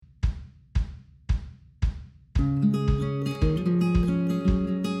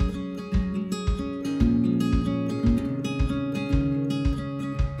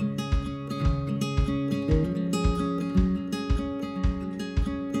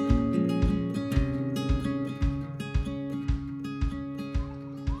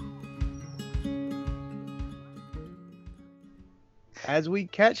as we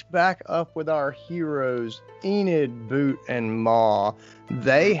catch back up with our heroes, Enid, Boot, and Maw,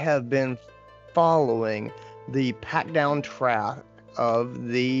 they have been following the pack-down track of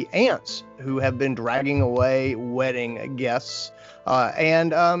the ants who have been dragging away wedding guests.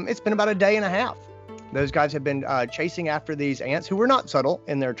 And it's been about a day and a half. Those guys have been chasing after these ants who were not subtle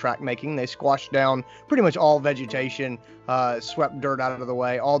in their track making. They squashed down pretty much all vegetation, swept dirt out of the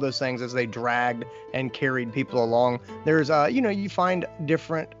way, all those things as they dragged and carried people along. There's, you find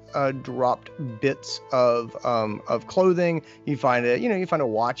different dropped bits of clothing. You find a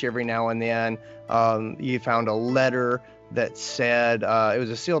watch every now and then. You found a letter that said, it was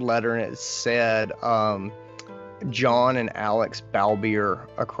a sealed letter, and it said, John and Alex Balbier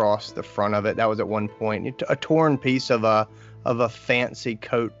across the front of it. That was at one point. A torn piece of a fancy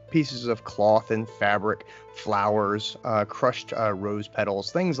coat, pieces of cloth and fabric, flowers, crushed rose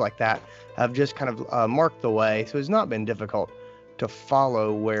petals, things like that have just kind of marked the way. So it's not been difficult to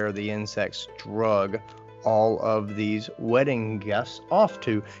follow where the insects drug all of these wedding guests off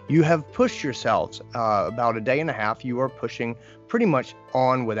to. You have pushed yourselves about a day and a half. You are pushing pretty much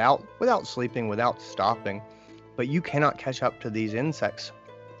on without sleeping, without stopping. But you cannot catch up to these insects.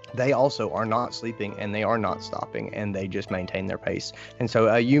 They also are not sleeping, and they are not stopping, and they just maintain their pace. And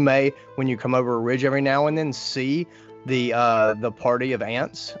so you may, when you come over a ridge every now and then, see the party of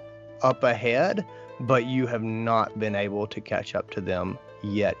ants up ahead, but you have not been able to catch up to them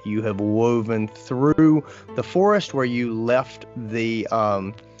yet. You have woven through the forest where you left the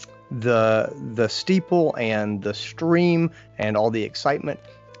steeple and the stream and all the excitement,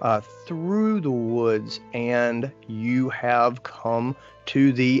 through the woods, and you have come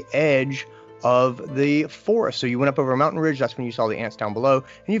to the edge of the forest. So you went up over a mountain ridge. That's when you saw the ants down below,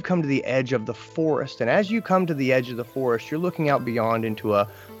 and you've come to the edge of the forest. And as you come to the edge of the forest, you're looking out beyond into a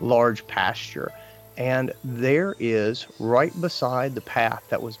large pasture. And there is, right beside the path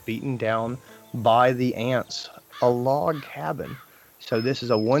that was beaten down by the ants, a log cabin. So this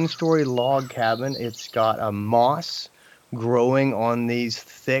is a one-story log cabin. It's got a moss growing on these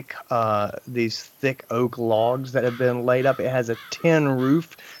thick oak logs that have been laid up. It has a tin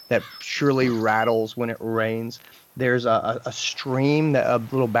roof that surely rattles when it rains. There's a stream, a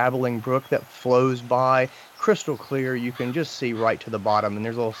little babbling brook that flows by, crystal clear. You can just see right to the bottom, and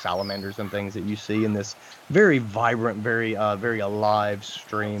there's little salamanders and things that you see in this very vibrant, very alive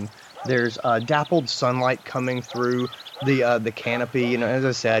stream. There's dappled sunlight coming through the canopy. As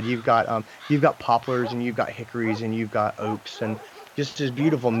I said, you've got poplars, and you've got hickories, and you've got oaks, and just this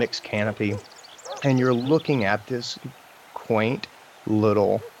beautiful mixed canopy. And you're looking at this quaint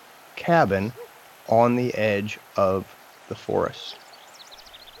little cabin on the edge of the forest.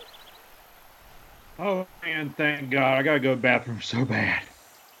 Oh man, thank God! I gotta go to the bathroom so bad.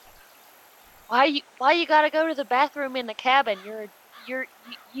 Why you gotta go to the bathroom in the cabin?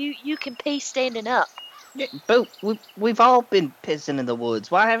 You can pee standing up. Yeah, but we've all been pissing in the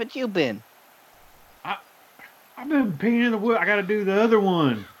woods. Why haven't you been? I've been peeing in the wood. I gotta do the other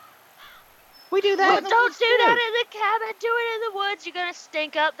one. We do that. Well, don't do that in the cabin. Do it in the woods. You're gonna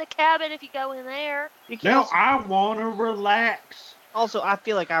stink up the cabin if you go in there. No, I wanna relax. Also, I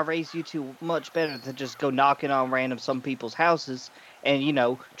feel like I raised you two much better than just go knocking on some people's houses and,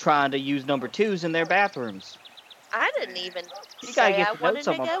 trying to use number twos in their bathrooms. I didn't even You gotta say get I to know wanted to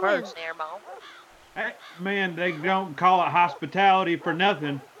someone go first. in there, Mom. Hey, man, they don't call it hospitality for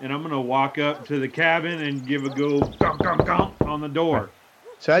nothing. And I'm gonna walk up to the cabin and give a go gump on the door.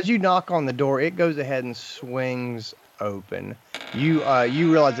 So as you knock on the door, it goes ahead and swings open. You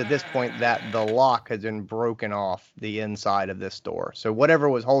realize at this point that the lock has been broken off the inside of this door. So whatever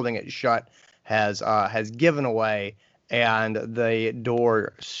was holding it shut has given away, and the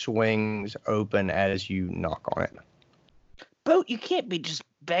door swings open as you knock on it. Boat, you can't be just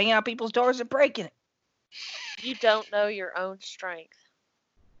banging out people's doors and breaking it. You don't know your own strength.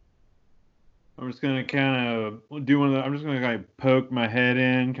 I'm just gonna kind of do one of the. I'm just gonna kind of poke my head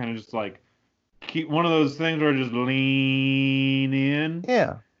in, kind of just like keep one of those things where I just lean in.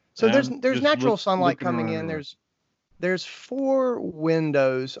 Yeah. So there's natural sunlight coming in. There's 4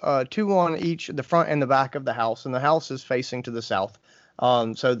 windows, 2 on each the front and the back of the house, and the house is facing to the south.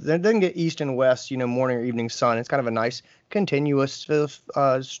 So it doesn't get east and west, morning or evening sun. It's kind of a nice continuous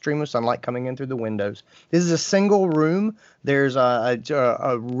stream of sunlight coming in through the windows. This is a single room. There's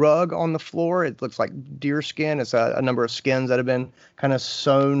a rug on the floor. It looks like deer skin. It's a number of skins that have been kind of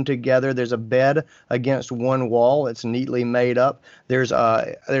sewn together. There's a bed against one wall. It's neatly made up. There's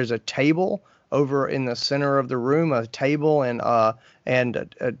a table over in the center of the room, a table and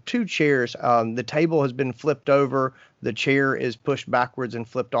and 2 chairs. The table has been flipped over. The chair is pushed backwards and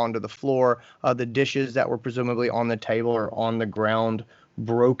flipped onto the floor. The dishes that were presumably on the table are on the ground,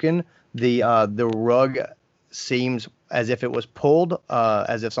 broken. The rug seems as if it was pulled,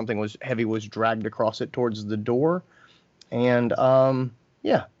 as if something heavy was dragged across it towards the door. And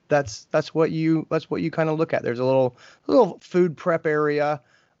yeah, that's what you kind of look at. There's a little food prep area.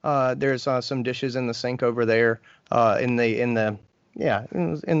 There's some dishes in the sink over there. In the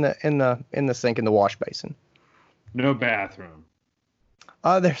sink in the wash basin. No bathroom.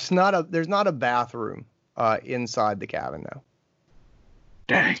 There's not a bathroom inside the cabin though.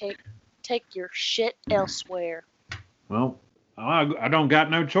 Dang. Take your shit elsewhere. Well, I don't got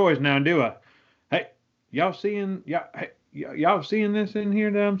no choice now, do I? Hey, y'all seeing this in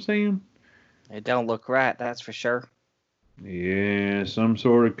here that I'm seeing? It don't look right, that's for sure. Yeah, some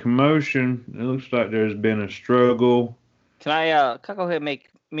sort of commotion. It looks like there's been a struggle. Can I go ahead and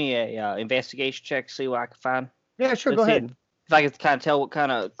make me a investigation check, see what I can find? Yeah, sure. Let's Go see ahead. If I can kind of tell what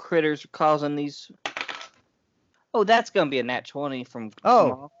kind of critters are causing these. Oh, that's gonna be a nat 20 from.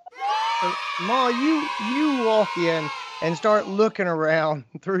 Oh. Ma, you walk in and start looking around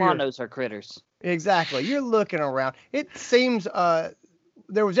through Ma your. knows her critters. Exactly. You're looking around. It seems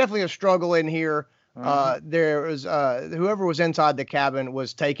there was definitely a struggle in here. There was whoever was inside the cabin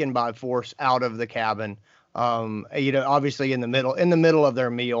was taken by force out of the cabin. Obviously in the middle of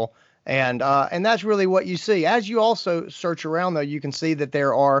their meal. And that's really what you see. As you also search around, though, you can see that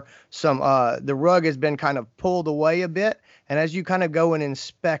there are some. The rug has been kind of pulled away a bit, and as you kind of go and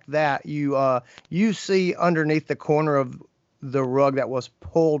inspect that, you see underneath the corner of the rug that was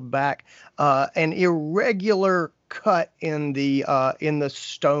pulled back, an irregular cut in the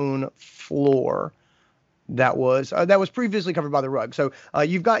stone floor. That was previously covered by the rug. So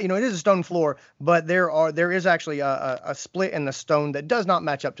you've got, it is a stone floor, but there is actually a split in the stone that does not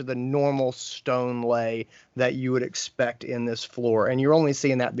match up to the normal stone lay that you would expect in this floor. And you're only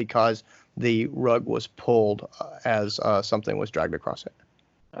seeing that because the rug was pulled as something was dragged across it.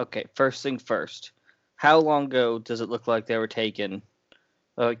 Okay, first thing first. How long ago does it look like they were taken?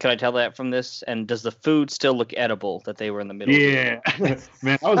 Can I tell that from this? And does the food still look edible that they were in the middle? Yeah,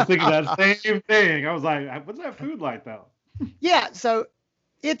 man, I was thinking that same thing. I was like, what's that food like though? Yeah, so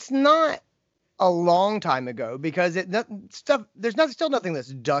it's not a long time ago because there's still nothing that's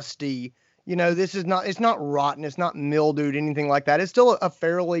dusty. It's not rotten, it's not mildewed, anything like that. It's still a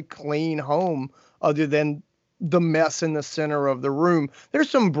fairly clean home, other than the mess in the center of the room. There's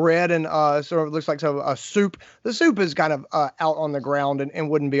some bread and sort of looks like a soup. The soup is kind of out on the ground and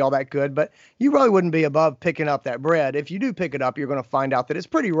wouldn't be all that good, but you probably wouldn't be above picking up that bread. If you do pick it up, you're going to find out that it's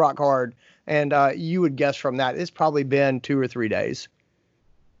pretty rock hard, and you would guess from that it's probably been 2 or 3 days.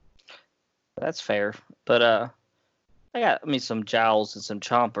 That's fair, but I got some jowls and some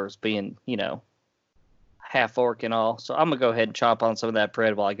chompers, being half orc and all. So I'm gonna go ahead and chomp on some of that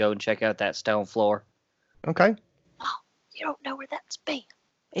bread while I go and check out that stone floor. Okay. Oh, you don't know where that's been.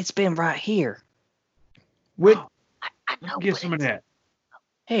 It's been right here. With I know. Get some of that.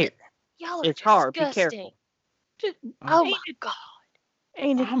 Here. Y'all are It's hard. Be disgusting. careful. Oh my God.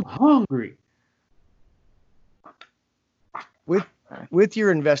 Ain't it? I'm hungry. with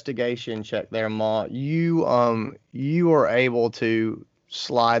your investigation check there, Ma, you are able to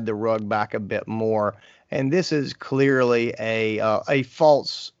slide the rug back a bit more, and this is clearly a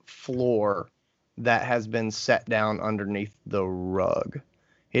false floor that has been set down underneath the rug.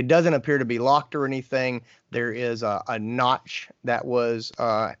 It doesn't appear to be locked or anything. There is a notch that was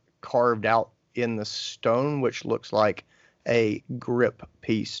carved out in the stone, which looks like a grip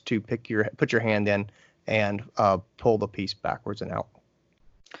piece to put your hand in and pull the piece backwards and out.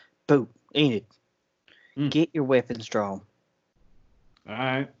 Boo, Enid. Get your weapons drawn. All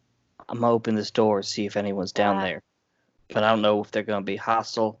right. I'm gonna open this door and see if anyone's down there. But I don't know if they're gonna be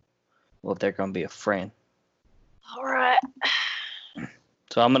hostile or if they're gonna be a friend. All right.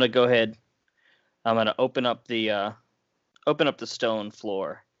 So I'm gonna go ahead. I'm gonna open up the stone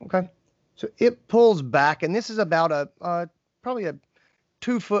floor. Okay. So it pulls back, and this is about probably a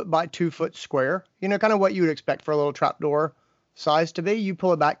 2 foot by 2 foot square. Kind of what you would expect for a little trapdoor size to be. You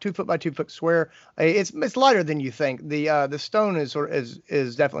pull it back 2 foot by 2 foot square. It's lighter than you think. The stone is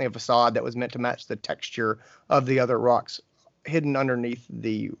definitely a facade that was meant to match the texture of the other rocks hidden underneath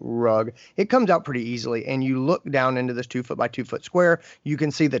the rug. It comes out pretty easily, and you look down into this 2 foot by 2 foot square. You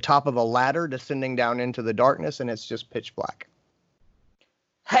can see the top of a ladder descending down into the darkness, and it's just pitch black.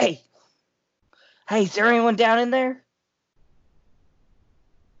 Hey, is there anyone down in there?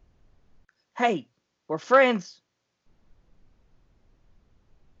 Hey, we're friends.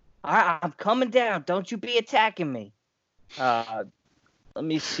 I'm coming down. Don't you be attacking me. Let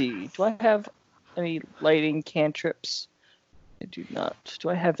me see. Do I have any lighting cantrips? I do not. Do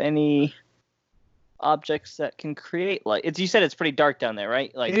I have any objects that can create light? You said it's pretty dark down there,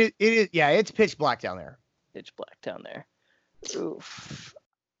 right? Like It is. Yeah, it's pitch black down there. pitch black down there. Oof.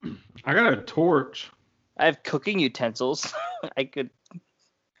 I got a torch. I have cooking utensils. I could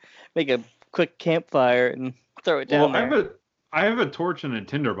make a quick campfire and throw it down there. I have a torch and a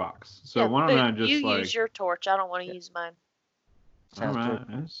tinderbox. So Yeah, why don't I just you use your torch. I don't want to use mine. All right,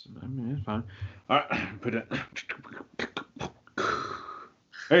 it's fine. All right, put it.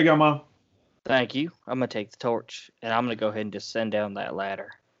 There you go, Mom. Thank you. I'm gonna take the torch and I'm gonna go ahead and descend down that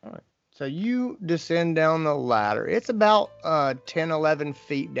ladder. All right. So you descend down the ladder. It's about 10, 11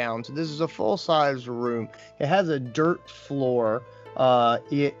 feet down. So this is a full-size room. It has a dirt floor.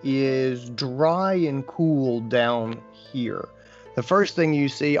 It is dry and cool down here. The first thing you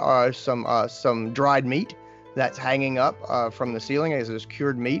see are some dried meat that's hanging up from the ceiling. As there's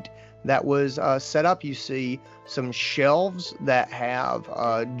cured meat that was set up. You see some shelves that have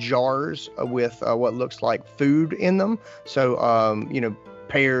jars with what looks like food in them. So,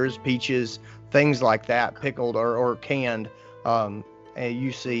 pears, peaches, things like that, pickled or canned. And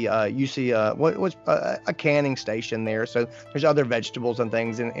you see what's a canning station there. So there's other vegetables and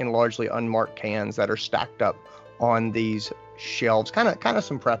things in largely unmarked cans that are stacked up on these shelves. Kind of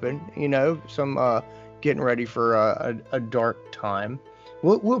some prepping, some getting ready for a dark time.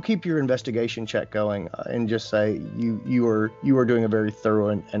 We'll keep your investigation check going and just say you are doing a very thorough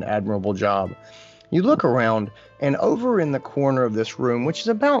and admirable job. You look around, and over in the corner of this room, which is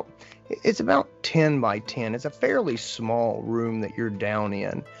about 10 by 10, it's a fairly small room that you're down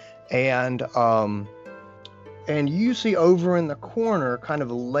in, and you see over in the corner, kind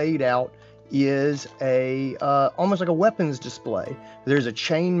of laid out, is a almost like a weapons display. There's a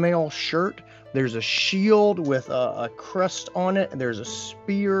chainmail shirt. There's a shield with a crest on it. There's a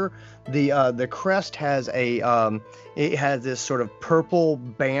spear. The crest has it has this sort of purple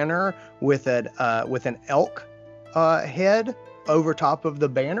banner with an elk head over top of the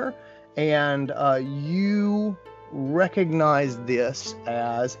banner, and you recognize this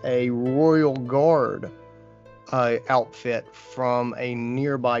as a royal guard outfit from a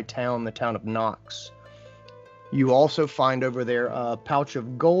nearby town, the town of Knox. You also find over there a pouch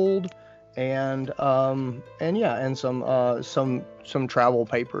of gold and some travel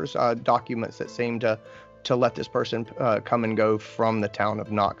papers, documents that seem to let this person come and go from the town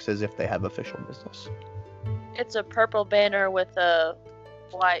of Knox as if they have official business. It's a purple banner with a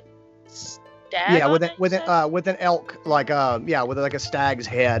white stag. Yeah, with an elk, with like a stag's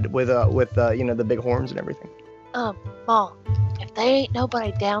head with the big horns and everything. Mom, if they ain't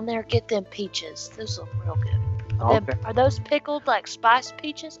nobody down there, get them peaches. Those look real good. Okay. Are those pickled like spiced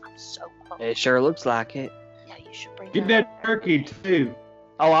peaches? I'm so hungry. It sure looks like it. Yeah, you should bring Get that. that turkey too.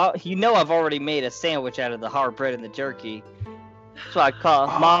 Oh, I've already made a sandwich out of the hard bread and the jerky. That's what I call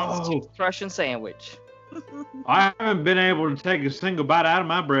Mom's toothbrush and sandwich. I haven't been able to take a single bite out of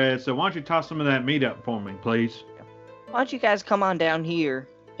my bread, so why don't you toss some of that meat up for me, please? Why don't you guys come on down here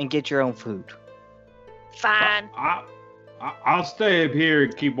and get your own food? Fine. I'll stay up here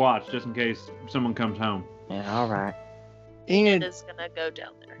and keep watch just in case someone comes home. Yeah, all right. Enid is gonna go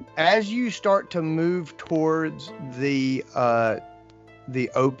down there. As you start to move towards the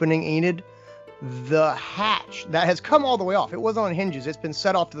opening, Enid, the hatch that has come all the way off. It wasn't on hinges. It's been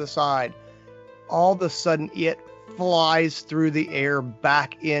set off to the side. All of a sudden, it flies through the air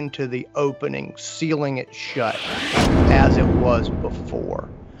back into the opening, sealing it shut as it was before.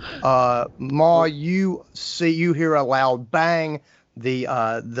 Ma, you hear a loud bang.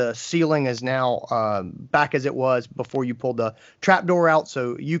 The ceiling is now back as it was before you pulled the trapdoor out,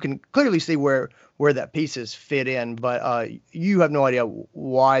 so you can clearly see where that pieces fit in, but you have no idea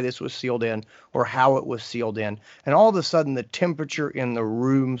why this was sealed in or how it was sealed in. And all of a sudden, the temperature in the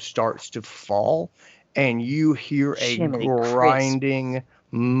room starts to fall, and you hear a grinding,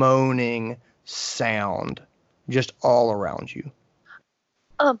 moaning sound just all around you.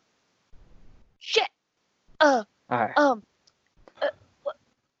 Shit. All right.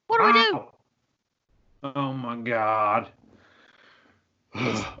 What do we do? Oh my God. We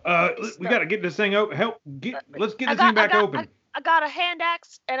got to get this thing open. Let's get this thing back open. I got a hand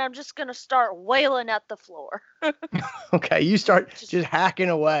axe, and I'm just gonna start wailing at the floor. Okay, you start just hacking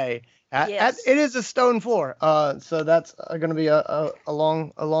away. Yes. It is a stone floor, so that's gonna be a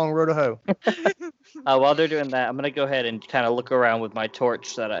long road to hoe. While they're doing that, I'm gonna go ahead and kind of look around with my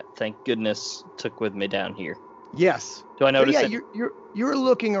torch that I thank goodness took with me down here. Yes. Do I So notice yeah, any? you're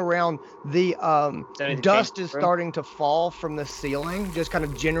looking around. The anything dust changed in is the room? starting to fall from the ceiling, just kind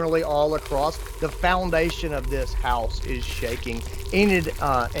of generally all across. The foundation of this house is shaking. Enid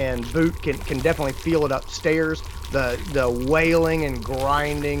and Boot can definitely feel it upstairs. The wailing and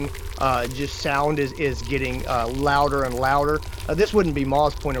grinding just sound is getting louder and louder. This wouldn't be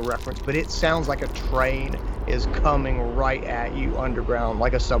Ma's point of reference, but it sounds like a train is coming right at you underground,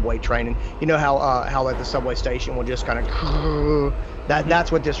 like a subway train. And you know how like the subway station will just kind of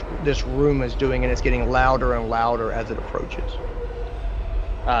that's what this room is doing, and it's getting louder and louder as it approaches.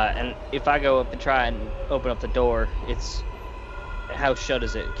 And if I go up and try and open up the door, how shut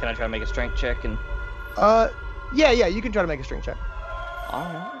is it? Can I try to make a strength check? And Yeah, you can try to make a strength check. all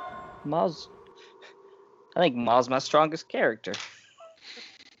right, I think Ma's my strongest character.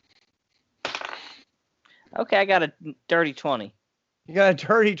 Okay, I got a dirty 20. You got a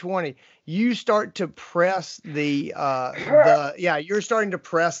dirty 20. You start to press you're starting to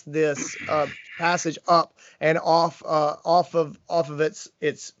press this passage up and off of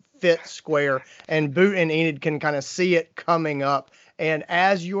its fit square, and Boot and Enid can kind of see it coming up. And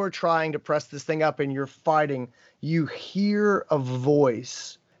as you're trying to press this thing up and you're fighting, you hear a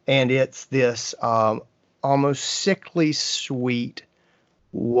voice, and it's this almost sickly sweet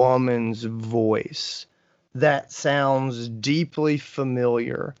woman's voice that sounds deeply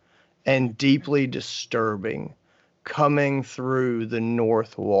familiar and deeply disturbing coming through the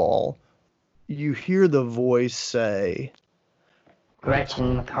north wall. You hear the voice say,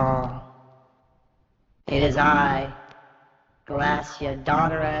 Gretchen McCall, it is I, Glacia,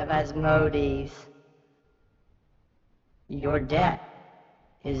 daughter of Asmodees. Your debt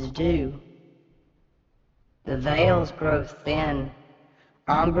is due. The veils grow thin.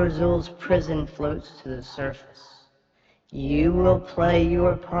 Ambrazul's prison floats to the surface. You will play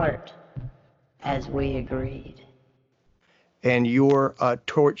your part, as we agreed. and your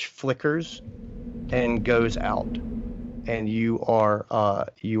torch flickers and goes out, and you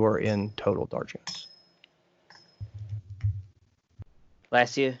are in total darkness.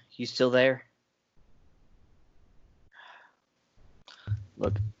 Lassia, you still there?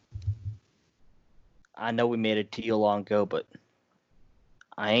 Look, I know we made a deal long ago, but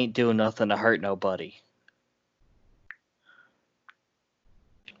I ain't doing nothing to hurt nobody.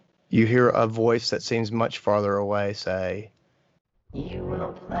 You hear a voice that seems much farther away say, You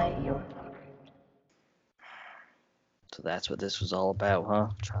will play your part. So that's what this was all about, huh?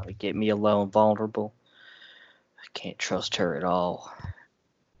 Trying to get me alone, vulnerable. I can't trust her at all.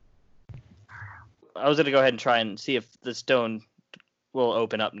 I was gonna go ahead and try and see if the stone will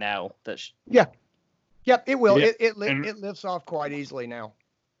open up now. Yep, it will. Yeah, It lifts off quite easily now.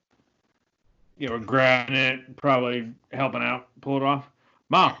 You know, grabbing it, probably helping out, pull it off.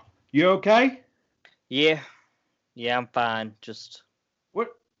 Mom, you okay? Yeah, I'm fine. Just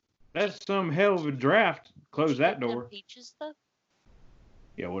What? That's some hell of a draft. Close that Them door. peaches though.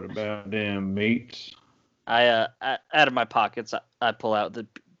 Yeah, what about them meats? I out of my pockets, I pull out the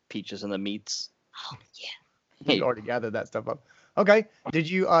peaches and the meats. Oh yeah. You already gathered that stuff up. Okay. Did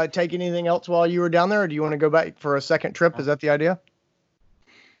you take anything else while you were down there, or do you want to go back for a second trip? Is that the idea?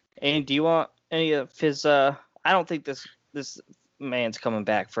 And do you want any of his? I don't think this man's coming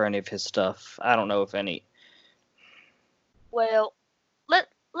back for any of his stuff. I don't know if any. Well,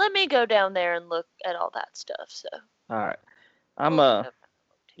 let me go down there and look at all that stuff. So. All right, I'm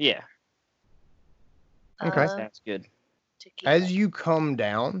yeah. Okay. Sounds good. As you come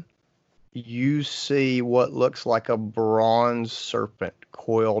down, you see what looks like a bronze serpent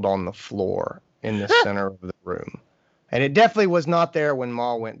coiled on the floor in the center of the room. And it definitely was not there when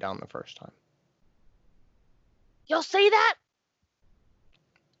Ma went down the first time. Y'all see that?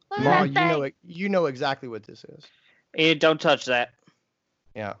 Look at Ma, that thing. you know exactly what this is. Hey, don't touch that.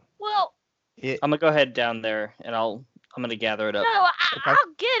 Yeah. Well, I'm gonna go ahead down there and I'm gonna gather it no, up. Okay.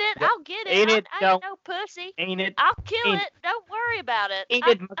 I'll get it. Yep. I'll get it. Ain't it? I ain't no pussy. Ain't it? I'll kill Ain't- it. Don't worry about it. Ain't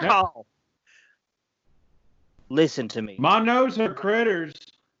it McCall? Listen to me. Ma knows her critters.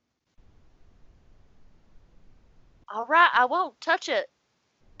 All right, I won't touch it.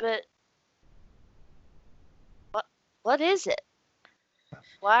 But what is it?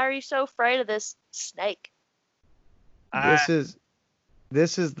 Why are you so afraid of this snake?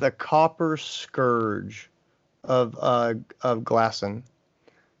 This is the copper scourge of Glasson.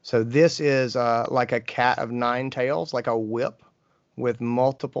 So this is like a cat of nine tails, like a whip with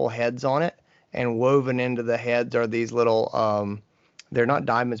multiple heads on it, and woven into the heads are these little they're not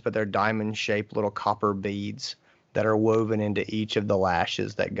diamonds, but they're diamond shaped little copper beads that are woven into each of the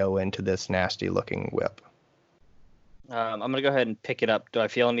lashes that go into this nasty looking whip. I'm gonna go ahead and pick it up. Do I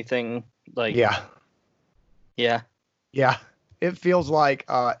feel anything like? Yeah. Yeah. Yeah, it feels like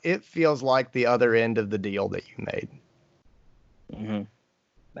the other end of the deal that you made. Mm-hmm.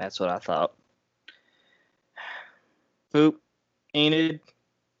 That's what I thought. Poop, Enid,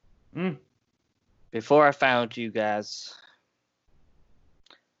 Mm. before I found you guys,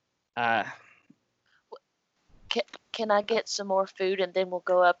 I Can I get some more food and then we'll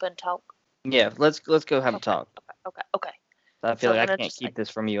go up and talk? let's go have a Okay, talk. okay. I feel So I'm like I gonna can't just, keep like, this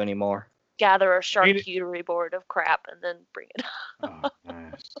from you anymore. Gather a Ain't it- charcuterie board of crap and then bring it. Oh,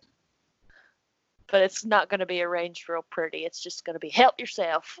 nice. But it's not gonna be arranged real pretty. It's just gonna be help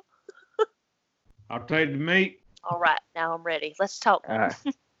yourself. I'll take the meat. All right, now I'm ready. Let's talk. All right.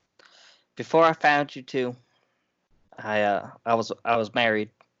 Before I found you two, I was married.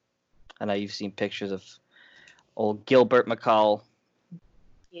 I know you've seen pictures of old Gilbert McCall,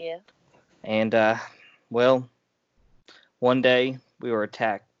 Yeah. and well, one day we were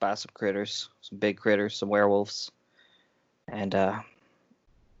attacked by some critters, some big critters, some werewolves, and well,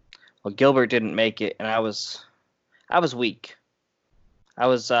 Gilbert didn't make it, and I was weak. I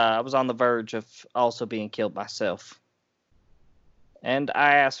was on the verge of also being killed myself, and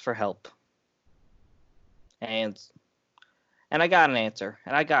I asked for help, and I got an answer,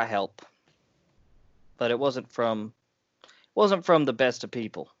 and I got help, but it wasn't from the best of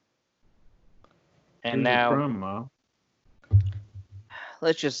people. And Who's it now, from, Mom?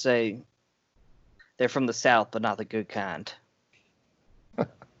 let's just say they're from the South, but not the good kind.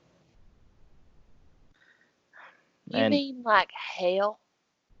 You And mean like hell?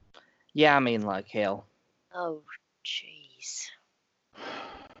 yeah, I mean like hell. Oh, jeez.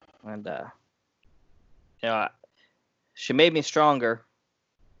 And she made me stronger,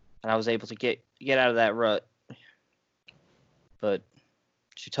 and I was able to get out of that rut. But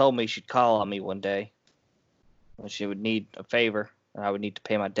she told me she'd call on me one day when she would need a favor, and I would need to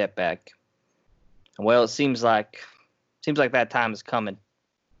pay my debt back. And well, it seems like that time is coming.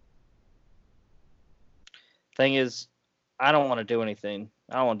 Thing is, I don't want to do anything.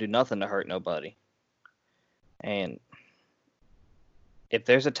 I don't want to do nothing to hurt nobody. And if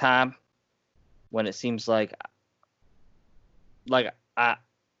there's a time when it seems like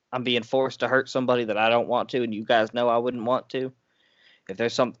I'm being forced to hurt somebody that I don't want to, and you guys know I wouldn't want to, if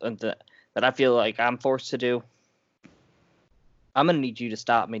there's something that I feel like I'm forced to do, I'm gonna need you to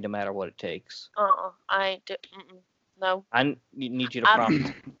stop me no matter what it takes. I ain't no. I need you to I-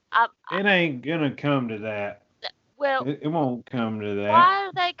 promise. It ain't gonna come to that. Well, It won't come to that. why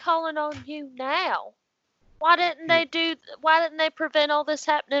are they calling on you now? Why didn't they prevent all this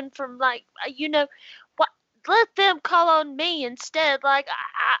happening from, like, what? Let them call on me instead. Like,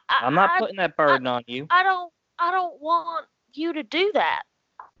 I'm not putting that burden on you. I don't want you to do that.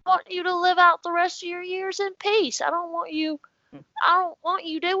 I want you to live out the rest of your years in peace. I don't want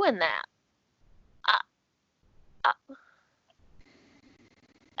you doing that.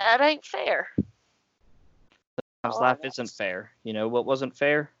 That ain't fair. Sometimes life isn't fair. You know what wasn't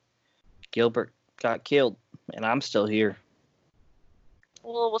fair? Gilbert got killed, and I'm still here.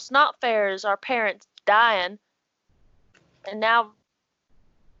 Well, what's not fair is our parents dying, and now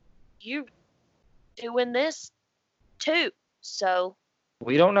you doing this too. So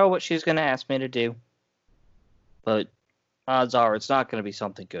We don't know what she's gonna ask me to do, but odds are it's not gonna be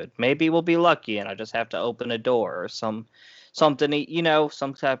something good. Maybe we'll be lucky, and I just have to open a door or something, some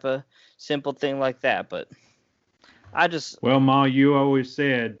type of simple thing like that. But Well, Ma, you always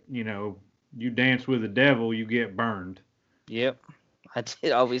said, you dance with the devil, you get burned. yep, I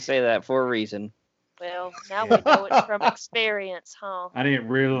did always say that for a reason. well, now we know it from experience, huh? I didn't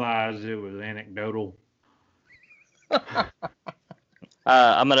realize it was anecdotal.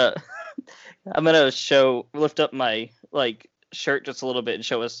 I'm gonna lift up my shirt just a little bit and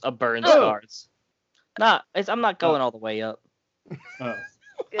show us a burn Oh. scars. I'm not going all the way up. Oh,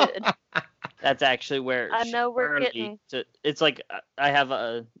 Good. That's actually where I she know we're burned me getting- it's like I have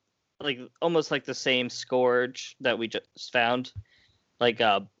almost like the same scourge that we just found, like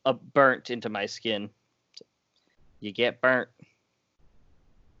a burnt into my skin. You get burnt.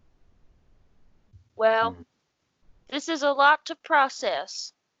 Well, this is a lot to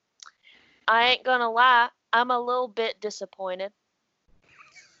process. I ain't gonna lie, I'm a little bit disappointed.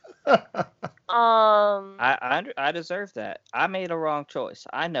 I deserve that. I made a wrong choice.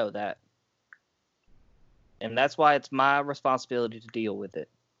 I know that. And that's why it's my responsibility to deal with it.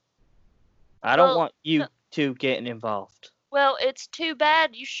 I don't Well, want you two getting involved. Well, it's too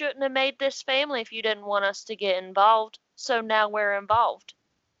bad you shouldn't have made this family if you didn't want us to get involved. So now we're involved.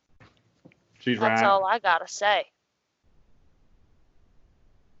 she's That's right. all I gotta say.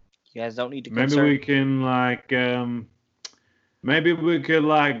 You guys don't need to Maybe concern. we can Maybe we could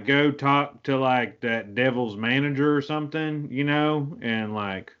like go talk to like that devil's manager or something, and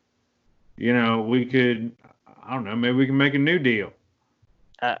like, we could, I don't know, maybe we can make a new deal.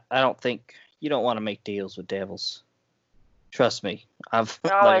 I don't think you don't want to make deals with devils. Trust me. I've They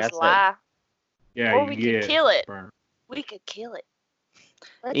like always I said, lie. Yeah, Or you we get could kill it. burned. We could kill it.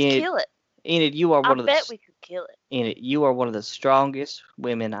 Let's Enid, kill it. Enid, you are I one of bet the we could kill it. Enid, you are one of the strongest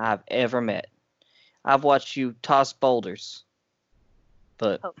women I've ever met. I've watched you toss boulders,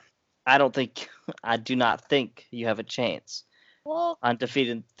 but Oh. I do not think you have a chance Well, on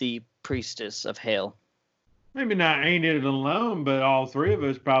defeating the priestess of hell. Maybe not ain't it alone, but all three of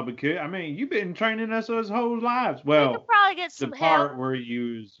us probably could. I mean, you've been training us whole lives. we could Well, probably get the some help. part where you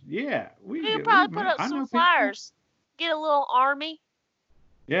use, yeah, We could probably put up I some know people. flyers. Get a little army.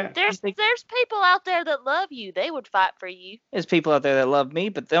 Yeah, There's think- people out there that love you. They would fight for you. There's people out there that love me,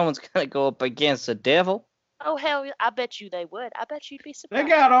 but no one's gonna go up against a devil. Oh hell, I bet you they would. I bet you'd be they surprised.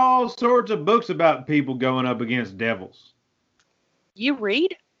 got all sorts of books about people going up against devils. You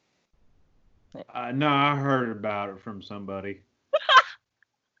read? No, I heard about it from somebody.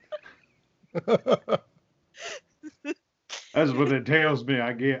 That's what it tells me.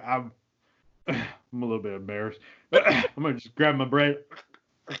 I'm a little bit embarrassed. I'm gonna just grab my bread.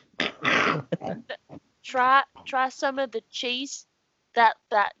 Try some of the cheese, that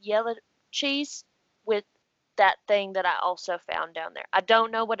yellow cheese with that thing that I also found down there. I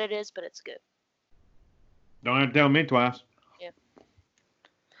don't know what it is, but it's good. Don't have to tell me twice.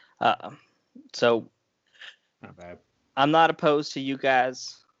 So Not bad. I'm not opposed to you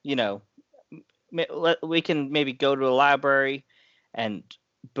guys. We can maybe go to a library, and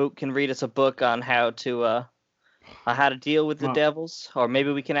Boot can read us a book on how to deal with the Well- devils, or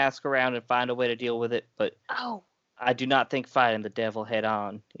maybe we can ask around and find a way to deal with it. But Oh, I do not think fighting the devil head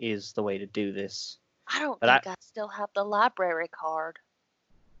on is the way to do this. I don't But think I still have the library card.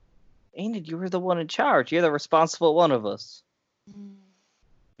 Enid, you were the one in charge. You're the responsible one of us.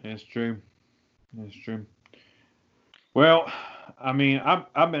 That's true. That's true. Well, I mean,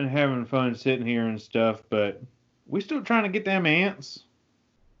 I've been having fun sitting here and stuff, but we still trying to get them ants.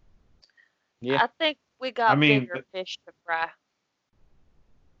 Yeah. I think we got I mean, bigger fish to fry.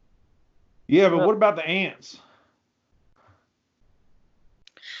 Yeah, but what about the ants?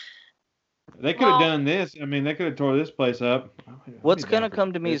 They could have Well- done this. I mean, they could have tore this place up. What's going to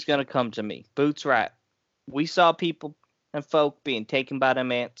come to me is going to come to me. Boot's right. We saw people and folk being taken by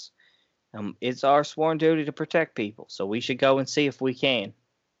them ants. It's our sworn duty to protect people, so we should go and see if we can.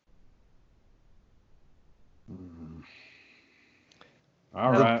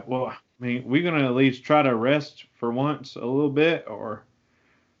 All right. Well, I mean, we're going to at least try to rest for once a little bit, or...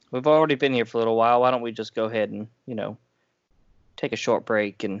 We've already been here for a little while. Why don't we just go ahead and, take a short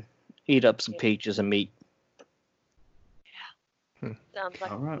break and eat up some peaches and meat? Sounds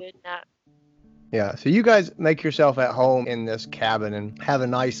like All a right. good night. Yeah, so you guys make yourself at home in this cabin and have a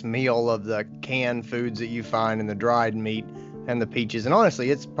nice meal of the canned foods that you find and the dried meat and the peaches. And honestly,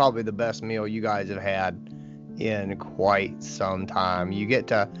 it's probably the best meal you guys have had in quite some time. You get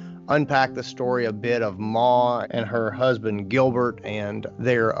to unpack the story a bit of Ma and her husband Gilbert and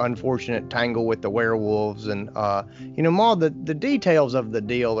their unfortunate tangle with the werewolves. And, Ma, the details of the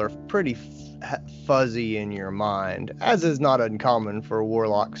deal are pretty fuzzy in your mind, as is not uncommon for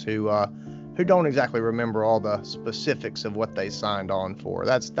warlocks who don't exactly remember all the specifics of what they signed on for.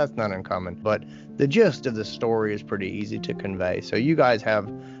 That's not uncommon, but the gist of the story is pretty easy to convey. So you guys have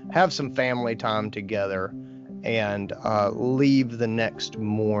some family time together and leave the next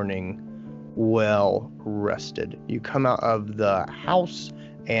morning well rested. You come out of the house,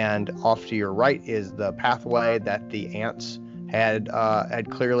 and off to your right is the pathway that the ants had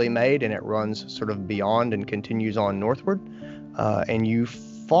clearly made, and it runs sort of beyond and continues on northward, and you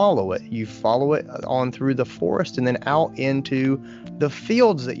follow it. You follow it on through the forest and then out into the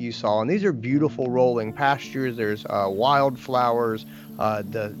fields that you saw. And these are beautiful rolling pastures. There's wildflowers.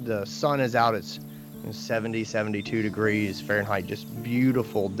 The sun is out. It's 70, 72 degrees Fahrenheit. Just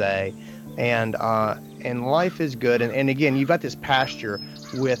beautiful day. And life is good. And again, you've got this pasture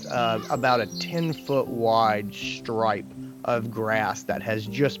with about a 10-foot wide stripe of grass that has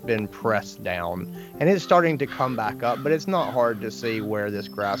just been pressed down, and it's starting to come back up, but it's not hard to see where this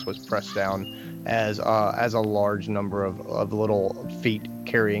grass was pressed down, as a large number of little feet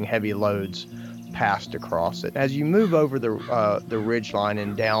carrying heavy loads passed across it. As you move over the ridge line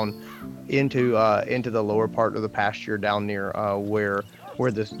and down into the lower part of the pasture down near where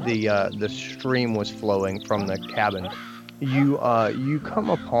the stream was flowing from the cabin, you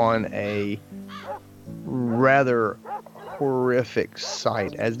come upon a rather horrific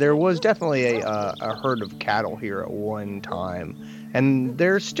sight, as there was definitely a herd of cattle here at one time, and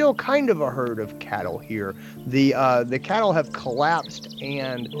there's still kind of a herd of cattle here. The cattle have collapsed,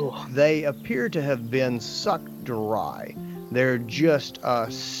 and they appear to have been sucked dry. They're just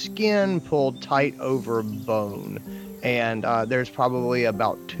skin pulled tight over bone, and there's probably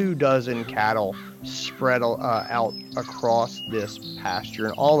about 24 cattle spread out across this pasture,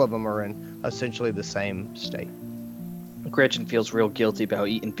 and all of them are in essentially the same state. Gretchen feels real guilty about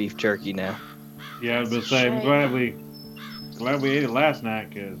eating beef jerky now. Yeah, I was gonna say, I'm glad we ate it last night,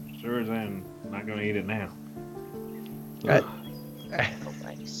 because sure as I'm not gonna eat it now.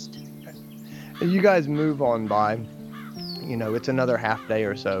 You guys move on by. It's another half day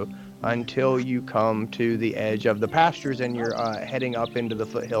or so until you come to the edge of the pastures, and you're heading up into the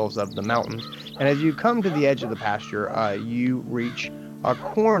foothills of the mountains. And as you come to the edge of the pasture, you reach a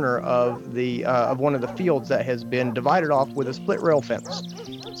corner of one of the fields that has been divided off with a split rail fence.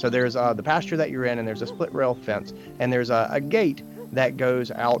 So there's the pasture that you're in, and there's a split rail fence, and there's a gate that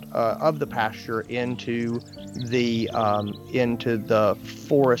goes out of the pasture into the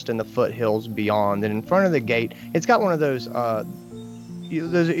forest and the foothills beyond. And in front of the gate, it's got one of those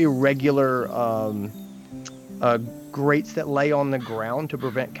irregular grates that lay on the ground to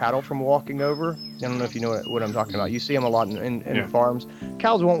prevent cattle from walking over. I don't know if you know what I'm talking about. You see them a lot in farms.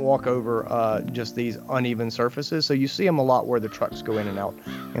 Cows won't walk over just these uneven surfaces, so you see them a lot where the trucks go in and out.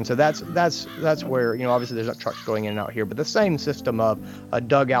 And so that's where, obviously there's not trucks going in and out here, but the same system of a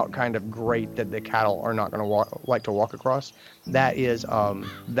dugout kind of grate that the cattle are not going to like to walk across. That is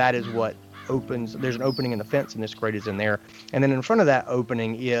what opens. There's an opening in the fence, and this grate is in there. And then in front of that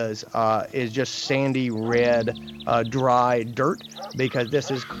opening is just sandy red dry dirt, because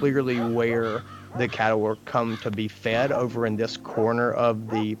this is clearly where the cattle will come to be fed, over in this corner of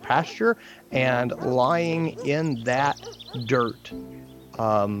the pasture. And lying in that dirt,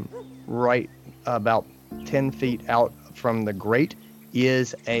 right about 10 feet out from the grate,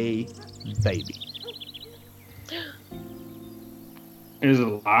 is a baby. Is it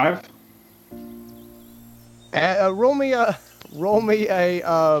alive? Roll me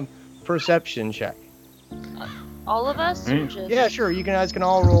a perception check. All of us? Or just... Yeah, sure. You guys can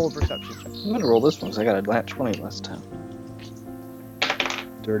all roll a perception check. I'm gonna roll this one because I got a nat 20 last time.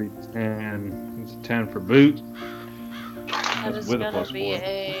 Dirty 10. It's a 10 for Boot. That is with a gonna +4. be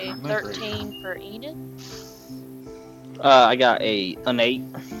a 13 for Enid. I got an 8.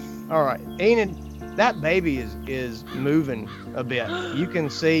 All right, Enid, that baby is moving a bit. You can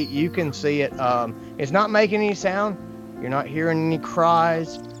see it. It's not making any sound. You're not hearing any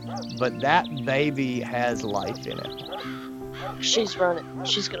cries, but that baby has life in it. She's running.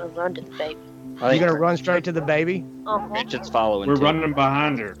 She's gonna run to the baby. You're gonna run straight to the baby? Gretchen's following. We're too. running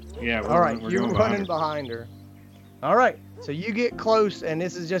behind her. Yeah. All right, you're running behind her. All right, so you get close, and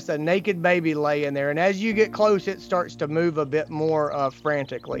this is just a naked baby laying there. And as you get close, it starts to move a bit more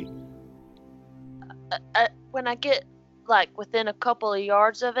frantically. When I get within a couple of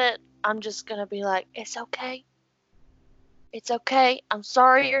yards of it, I'm just gonna be like, "It's okay. It's okay. I'm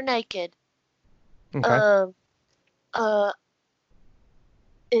sorry you're naked." Okay.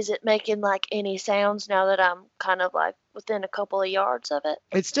 Is it making any sounds now that I'm kind of within a couple of yards of it?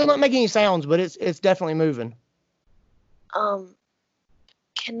 It's still not making any sounds, but it's definitely moving.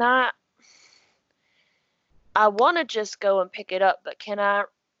 Can I want to just go and pick it up, but can I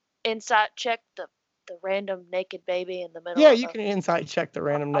insight check the random naked baby in the middle? Yeah, you can insight check the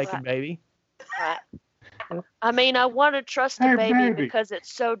random naked baby. Right. I mean, I want to trust the baby because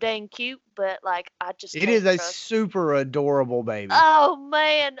it's so dang cute, but I just It is a super adorable baby. Oh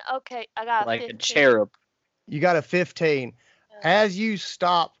man, okay, I got like 15. a cherub. You got a 15. As you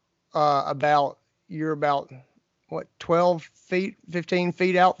stop, you're about 12 feet, 15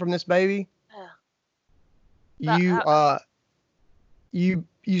 feet out from this baby. Yeah.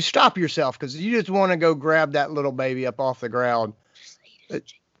 You stop yourself because you just want to go grab that little baby up off the ground.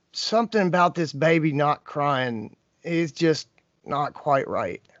 Something about this baby not crying is just not quite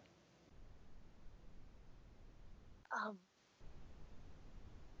right.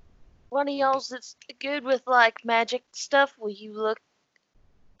 One of y'all's that's good with magic stuff. Will you look?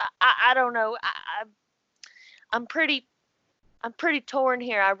 I don't know. I'm pretty torn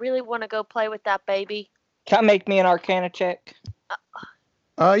here. I really want to go play with that baby. Can I make me an Arcana check?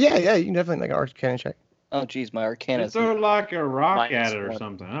 Yeah, you can definitely make an Arcana check. Oh, geez, my Arcana is throw like a rock at it or -1.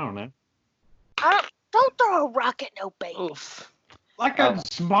 something. I don't know. Don't throw a rock at no baby. Oof. Like a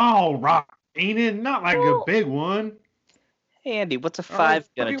small rock, ain't it? Not like a big one. Hey, Andy, what's a 5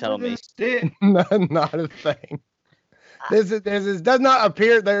 gonna tell me? Not a thing. This does not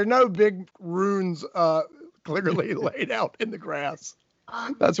appear. There are no big runes clearly laid out in the grass.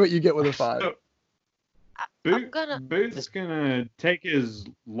 Um, That's what you get with a 5. So, I'm gonna. Booth's gonna take his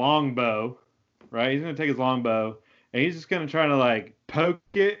longbow, right? He's gonna take his longbow, and he's just gonna try to like poke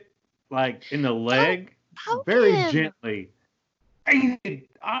it, like in the leg, Poke very him. gently. Ain't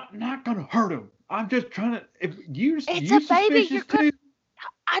I'm not gonna hurt him. I'm just trying to. If you, It's you a baby. suspicious You're gonna. too?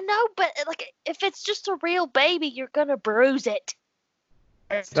 I know, but like, if it's just a real baby, you're gonna bruise it.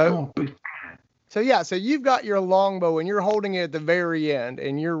 It's So- gonna be So you've got your longbow and you're holding it at the very end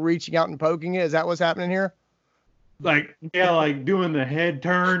and you're reaching out and poking it. Is that what's happening here? like doing the head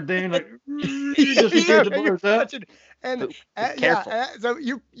turn thing, like just in case it You're blows up. touching- And Careful. so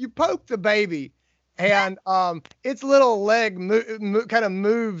you poke the baby, and its little leg kind of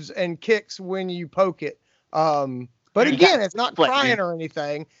moves and kicks when you poke it. But You again, got it's not split, crying man. or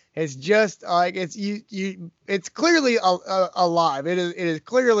anything. It's just like it's It's clearly alive. It is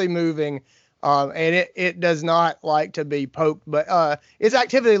clearly moving. And it does not like to be poked, but its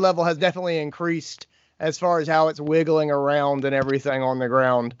activity level has definitely increased as far as how it's wiggling around and everything on the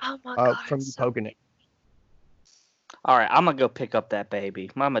ground Oh my god. from you it's so- poking it. All right, I'm gonna go pick up that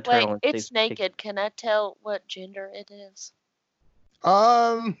baby. My maternal Wait, instincts it's kick- naked. Can I tell what gender it is?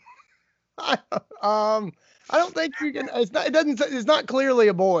 I don't think you can. It's not. It doesn't. It's not clearly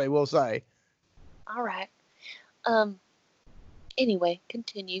a boy. We'll say. All right. Anyway,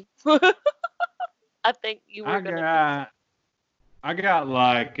 continue. I think you were gonna. I got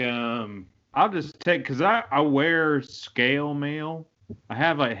like I'll just take because I wear scale mail. I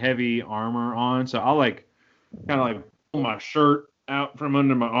have like heavy armor on, so I'll like kind of like pull my shirt out from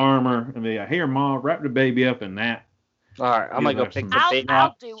under my armor and be like, "Here, Ma, wrap the baby up in that." All right, I'm gonna go Like pick some the baby.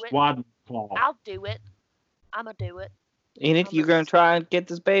 I'll do it. Swaddling cloth. I'll do it. I'ma do it. Enid, you gonna try and get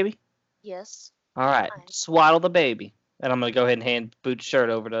this baby? Yes. All right, Fine. swaddle the baby, and I'm gonna go ahead and hand Boot's shirt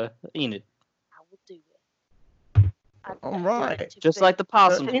over to Enid, I will do it. All right. just like the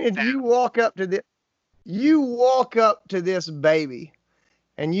possum. Enid, you walk up to this baby,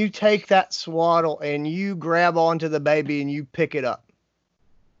 and you take that swaddle and you grab onto the baby and you pick it up,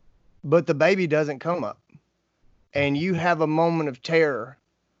 but the baby doesn't come up, and you have a moment of terror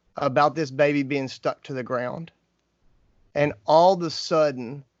about this baby being stuck to the ground, and all of a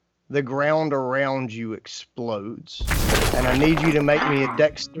sudden the ground around you explodes, and I need you to make me a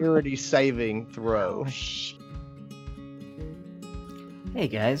dexterity saving throw. Oh, shit. Hey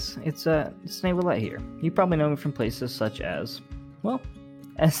guys, it's Snavellette here. You probably know me from places such as, well,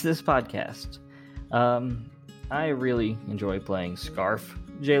 as this podcast. I really enjoy playing Scarf,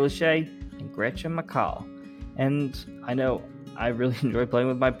 Jay Lachey, and Gretchen McCall. And I know I really enjoy playing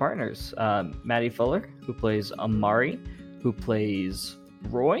with my partners. Maddie Fuller, who plays Amari, who plays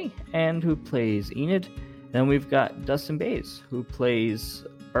Roy, and who plays Enid. Then we've got Dustin Bays, who plays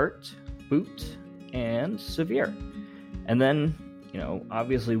Bert, Boot, and Severe. And then,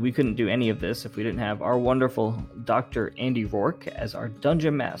 obviously we couldn't do any of this if we didn't have our wonderful Dr. Andy Rourke as our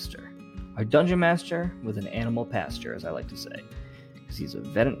Dungeon Master. Our Dungeon Master with an animal pasture, as I like to say. Because he's a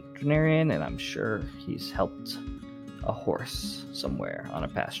veterinarian, and I'm sure he's helped a horse somewhere on a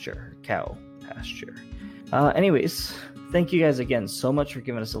cow pasture. Anyways, thank you guys again so much for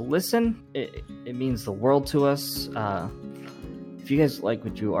giving us a listen. It means the world to us. If you guys like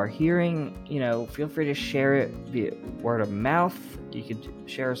what you are hearing, feel free to share it via word of mouth. You could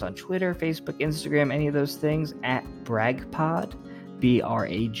share us on Twitter, Facebook, Instagram, any of those things at BragPod,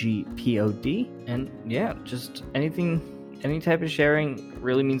 BRAGPOD. And yeah, just anything, any type of sharing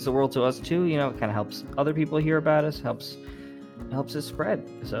really means the world to us too. It kind of helps other people hear about us, helps it spread.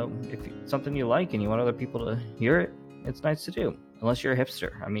 So if it's something you like and you want other people to hear it, it's nice to do. Unless you're a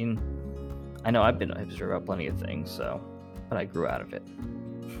hipster. I mean, I know I've been a hipster about plenty of things, but I grew out of it.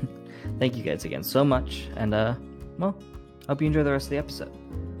 Thank you guys again so much, and hope you enjoy the rest of the episode.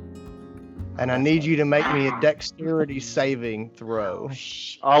 And I need you to make me a dexterity saving throw. Oh,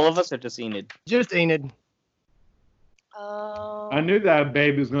 shit. All of us are just Enid. Just Enid. Oh. I knew that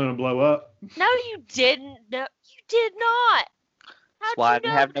baby was gonna blow up. No, you didn't. No, you did not. That's How'd why I you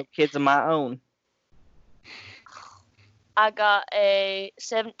didn't know have no kids of my own. I got a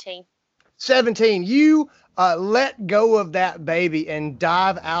 17. 17. You let go of that baby and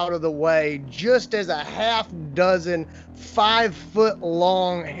dive out of the way just as a half dozen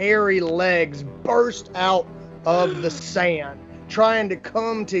 5-foot-long hairy legs burst out of the sand, trying to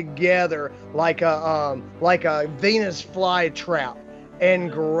come together like a Venus flytrap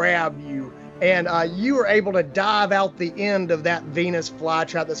and grab you. and you are able to dive out the end of that Venus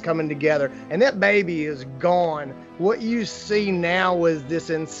flytrap that's coming together, and that baby is gone. What you see now is this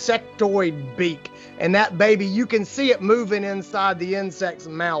insectoid beak, and that baby, you can see it moving inside the insect's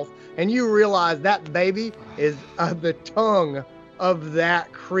mouth, and you realize that baby is the tongue of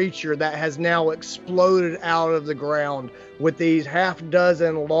that creature that has now exploded out of the ground with these half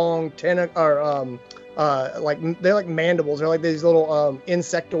dozen long they're like mandibles. They're like these little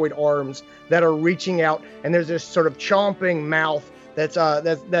insectoid arms that are reaching out, and there's this sort of chomping mouth that's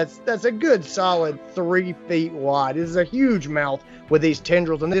a good solid 3 feet wide. This is a huge mouth with these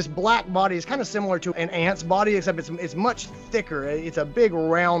tendrils, and this black body is kind of similar to an ant's body, except it's much thicker. It's a big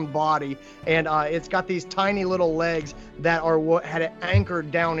round body, and it's got these tiny little legs that are what had it anchored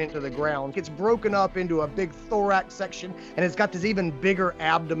down into the ground. It's broken up into a big thorax section, and it's got this even bigger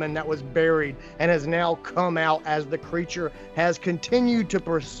abdomen that was buried and has now come out as the creature has continued to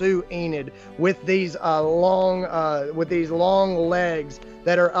pursue Enid with these long legs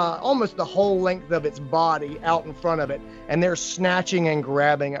that are almost the whole length of its body out in front of it, and they're snatching and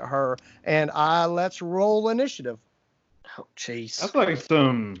grabbing at her. And let's roll initiative. Oh, jeez.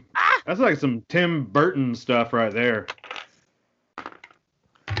 That's like some Tim Burton stuff right there.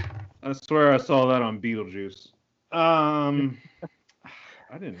 I swear I saw that on Beetlejuice. I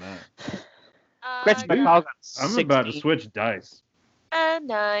did not. Gretchen Dude, McCalls got I'm about to 16. switch dice.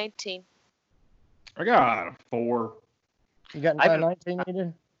 19. I got a 4. You got I've- 19,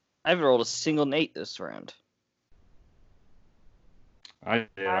 Enid? I haven't rolled a single Nate this round. I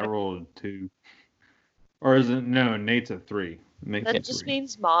rolled a 2. Or is it? No, Nate's a 3. Makes That it just 3.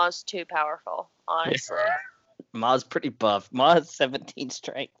 means Ma's too powerful, honestly. Ma's pretty buff. Ma has 17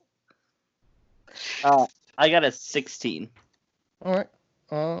 strength. I got a 16. All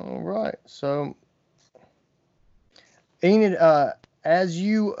right. So, Enid, as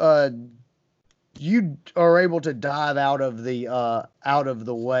you are able to dive out of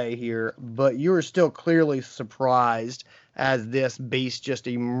the way here, but you are still clearly surprised as this beast just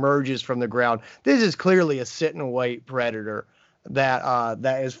emerges from the ground. This is clearly a sit and wait predator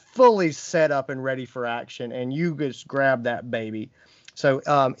that is fully set up and ready for action, and you just grab that baby. So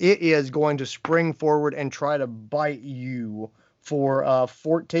it is going to spring forward and try to bite you for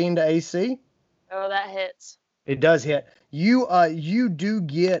 14 to AC. Oh, that hits. It does hit. You do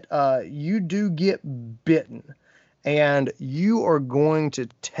get bitten, and you are going to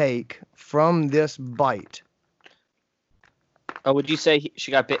take from this bite. Oh, would you say she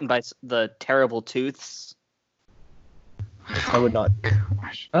got bitten by the terrible tooths? I would not.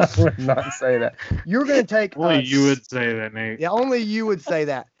 I would not say that. You're going to take. Only you would say that, Nate. Yeah, only you would say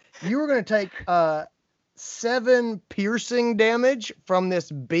that. You were going to take 7 piercing damage from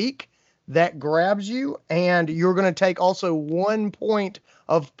this beak that grabs you, and you're going to take also 1 point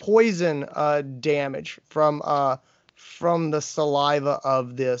of poison damage from the saliva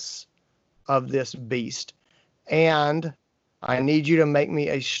of this beast. And I need you to make me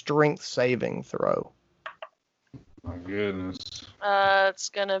a strength saving throw. My goodness. It's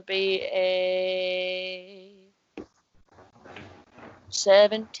gonna be a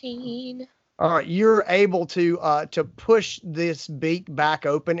 17. All right, you're able to push this beak back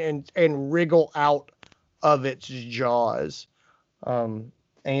open and wriggle out of its jaws, and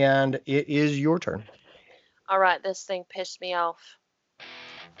it is your turn. All right, this thing pissed me off.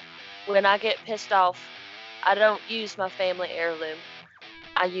 When I get pissed off, I don't use my family heirloom.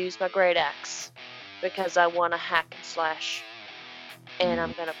 I use my great axe because I want to hack and slash. And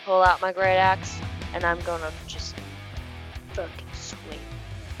I'm gonna pull out my great axe and I'm gonna just fucking swing.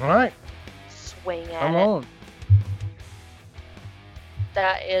 All right, Swing at come it. on.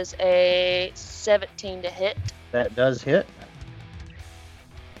 That is a 17 to hit. That does hit.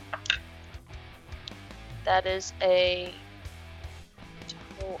 That is a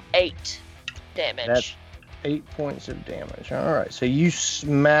 8 damage. That's 8 points of damage. All right, so you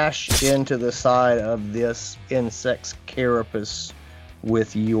smash into the side of this insect's carapace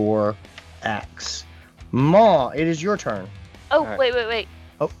with your axe. Ma, it is your turn. Oh, Alright. wait.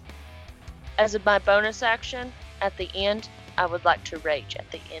 Oh. As of my bonus action, at the end, I would like to rage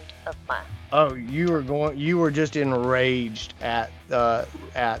at the end of my. Oh, you were just enraged at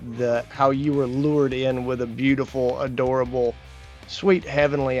how you were lured in with a beautiful, adorable, sweet,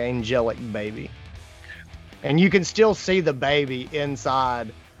 heavenly, angelic baby. And you can still see the baby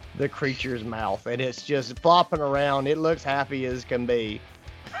inside the creature's mouth, and it's just flopping around. It looks happy as can be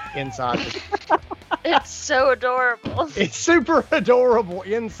inside. It's so adorable. It's super adorable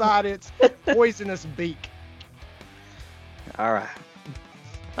inside its poisonous beak. All right.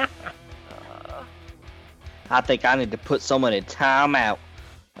 I think I need to put someone in timeout.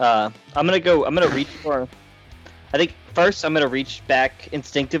 I'm gonna reach for. I think first I'm gonna reach back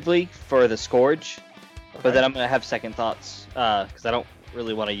instinctively for the scourge, but then I'm gonna have second thoughts because I don't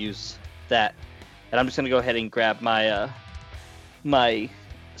really want to use that, and I'm just gonna go ahead and grab my my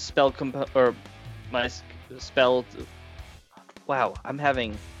spell spell. Wow, I'm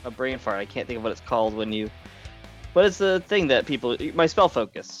having a brain fart. I can't think of what it's called when you. What is the thing that people? My spell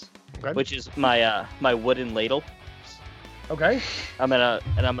focus, which is my my wooden ladle. Okay. I'm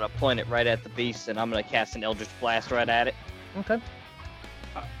gonna point it right at the beast, and I'm gonna cast an Eldritch Blast right at it. Okay.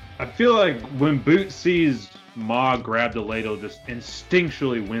 I feel like when Boot sees Ma grab the ladle, just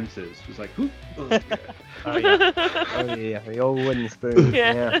instinctually winces. He's like, "Who?" Oh yeah. Oh yeah. The old wooden spoon.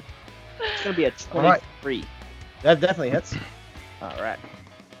 Yeah. It's gonna be a 23. Alright. That definitely hits. All right.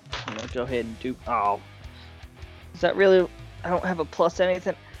 I'm gonna go ahead and do. Oh. Is that really? I don't have a plus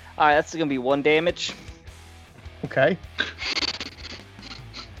anything. All right, that's gonna be 1 damage. Okay.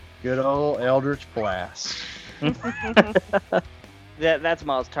 Good old Eldritch Blast. That's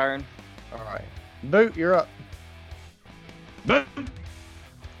Ma's turn. All right. Boot, you're up. But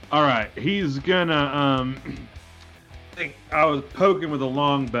all right, he's gonna I think I was poking with a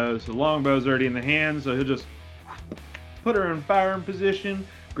longbow, so the longbow's already in the hand, so he'll just put her in firing position,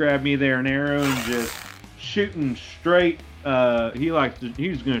 grab me there an arrow, and just shooting straight.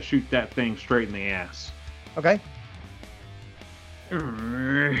 He's gonna shoot that thing straight in the ass. Okay.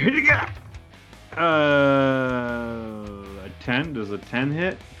 A 10. Does a 10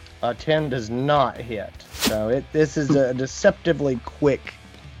 hit? A 10 does not hit. So this is a deceptively quick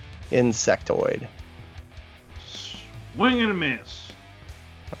insectoid. Swing and a miss.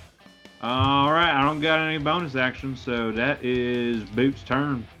 All right, I don't got any bonus action, so that is Boot's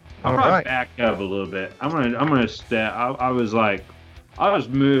turn. I'll probably back up a little bit. I'm gonna step. I'll just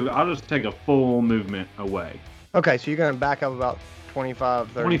take a full movement away. Okay, so you're gonna back up about 25,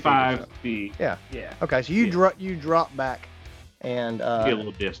 30 25 feet. Yeah. Yeah. Okay, so you drop back and Get a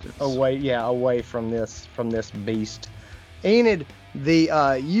little distance. away from this beast. Enid,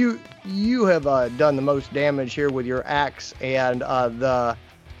 you have done the most damage here with your axe, and the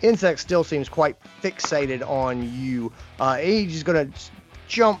insect still seems quite fixated on you. He's just gonna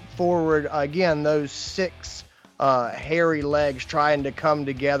jump forward again. Those 6 hairy legs trying to come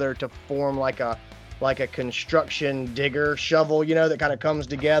together to form like a construction digger shovel, that kind of comes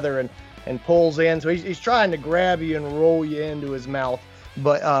together and pulls in. So he's trying to grab you and roll you into his mouth,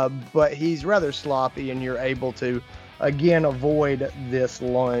 but he's rather sloppy, and you're able to again avoid this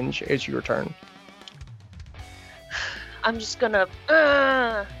lunge. It's your turn. I'm just gonna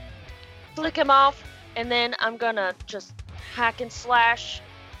flick him off, and then I'm gonna just hack and slash.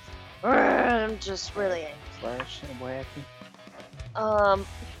 I'm just really angry. Slash and whacking.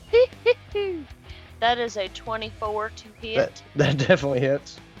 That is a 24 to hit. That definitely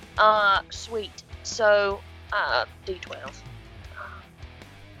hits. Sweet. So, D12.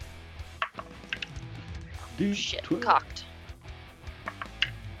 Shit, cocked.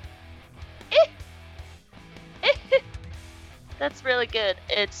 That's really good.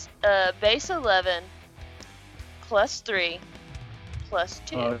 It's base 11 plus 3 plus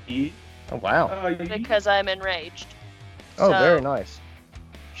 2 Oh wow. because I'm enraged. Oh, So, very nice.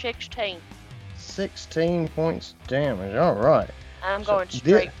 16. 16 points damage. All right. I'm So going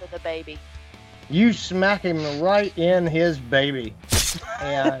straight for the baby. You smack him right in his baby.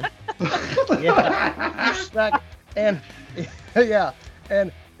 And yeah, you smack, and yeah,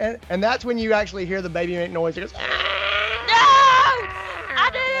 and that's when you actually hear the baby make noise. It goes, No! I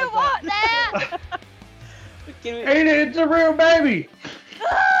didn't want that! Enid, it's a real baby.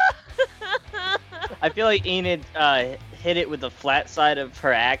 I feel like Enid hit it with the flat side of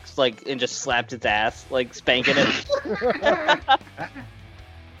her axe, and just slapped its ass, spanking it.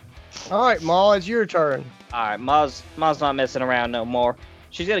 all right, Ma, it's your turn. All right, Ma's not messing around no more.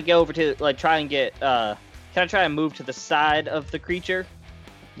 She's gonna go over to try and get. Can I try and move to the side of the creature?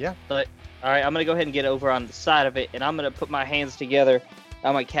 Yeah. But all right, I'm gonna go ahead and get over on the side of it, and I'm gonna put my hands together.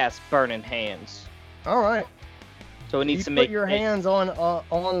 I'm gonna cast Burning Hands. All right. So it needs You to put make your hands on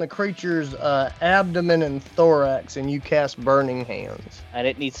the creature's abdomen and thorax, and you cast Burning Hands. and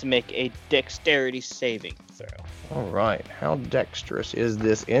it needs to make a Dexterity saving throw. All right. How dexterous is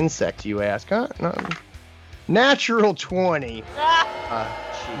this insect, you ask? Huh? No. Natural 20.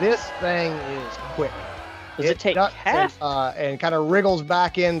 This thing is quick. Does it take ducks half? and kind of wriggles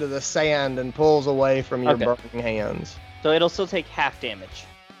back into the sand and pulls away from your Okay. burning hands. So it'll still take half damage.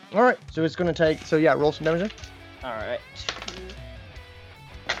 All right. So it's going to take. So yeah, roll some damage. Then. All right.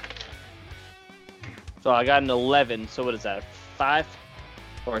 So I got an 11. So what is that? 5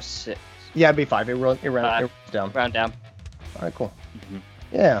 or 6? Yeah, it'd be 5. It rounds down. Round down. All right, cool.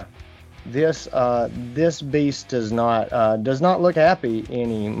 Yeah. This beast does not look happy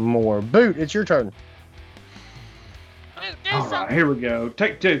anymore. Boot, it's your turn. Boot, do All right, something. here we go.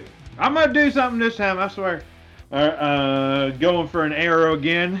 Take 2. I'm gonna do something this time. I swear. Going for an arrow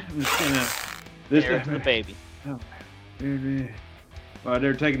again. I'm just gonna. Arrow to the baby. While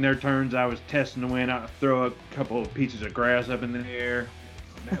they're taking their turns, I was testing the wind. I throw a couple of pieces of grass up in the air.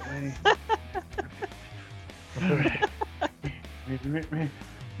 That way.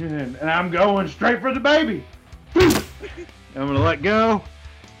 And I'm going straight for the baby. I'm gonna let go.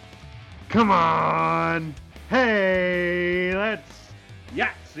 Come on. Hey, let's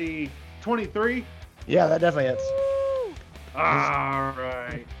Yahtzee 23. Yeah, that definitely hits. All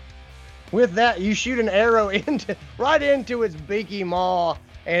right. With that, you shoot an arrow right into its beaky maw,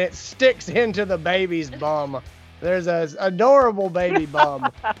 and it sticks into the baby's bum. There's a adorable baby bum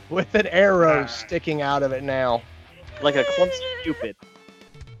with an arrow sticking out of it now. Like a clumsy Cupid.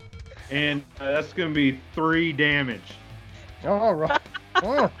 And that's gonna be 3 damage. All right.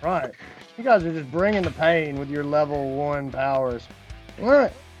 All right. You guys are just bringing the pain with your level 1 powers. All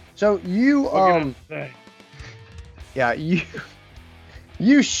right. So you yeah,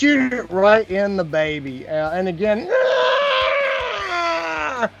 you shoot it right in the baby, and again,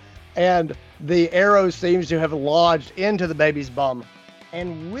 and the arrow seems to have lodged into the baby's bum.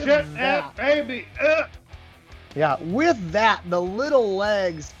 And with Shut that, up, baby up. yeah, with that, the little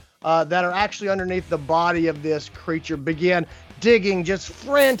legs that are actually underneath the body of this creature begin digging just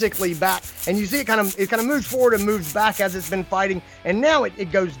frantically back, and you see it kind of moves forward and moves back as it's been fighting, and now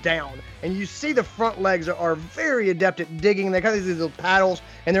it goes down, and you see the front legs are very adept at digging. They kind of these little paddles,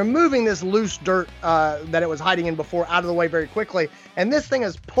 and they're moving this loose dirt that it was hiding in before out of the way very quickly, and this thing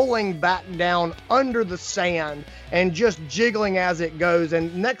is pulling back down under the sand and just jiggling as it goes,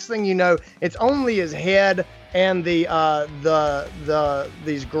 and next thing you know, it's only his head and these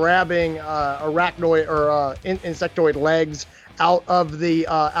grabbing arachnoid or insectoid legs out of the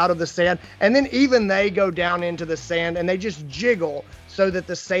sand, and then even they go down into the sand and they just jiggle so that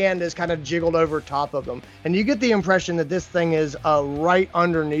the sand is kind of jiggled over top of them, and you get the impression that this thing is right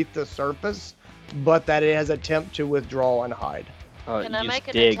underneath the surface, but that it has attempt to withdraw and hide. Can I make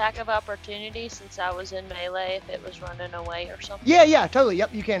an attack of opportunity since I was in melee if it was running away or something? Yeah, totally.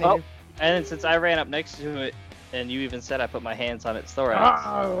 Yep, you can. Oh, and then since I ran up next to it, and you even said I put my hands on its thorax.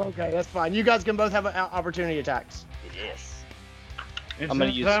 Oh, okay, that's fine. You guys can both have opportunity attacks. Yes. And I'm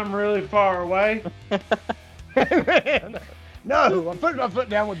gonna since use- I'm really far away, No, I'm putting my foot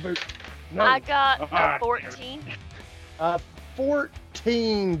down with boot. No. I got a Ah, 14.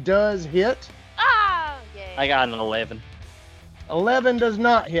 14 does hit. Ah, yay. I got an 11. 11 does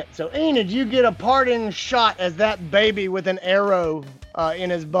not hit. So, Enid, you get a parting shot as that baby with an arrow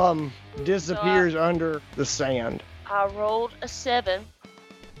in his bum disappears under the sand. I rolled a 7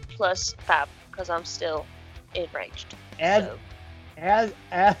 plus 5 because I'm still enraged.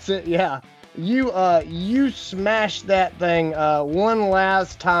 You smash that thing one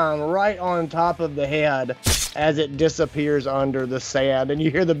last time right on top of the head as it disappears under the sand, and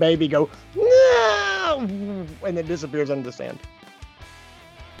you hear the baby go, no, and it disappears under the sand.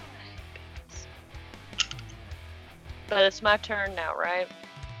 But it's my turn now, right?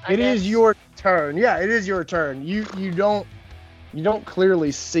 It is your turn. Yeah, it is your turn. You don't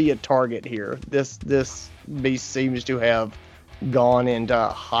clearly see a target here. This beast seems to have gone into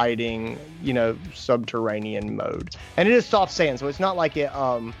hiding, subterranean mode. And it is soft sand, so it's not like it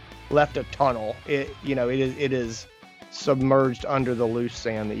left a tunnel. It is submerged under the loose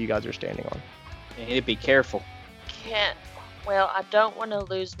sand that you guys are standing on. You need to be careful. Well, I don't want to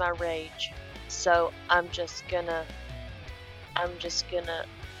lose my rage, so I'm just gonna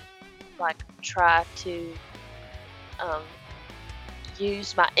try to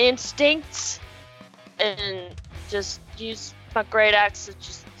use my instincts and just use my great axe to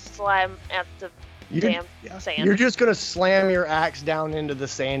just slam at the damn sand. You're just gonna slam your axe down into the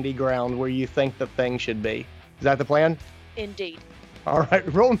sandy ground where you think the thing should be. Is that the plan? Indeed. All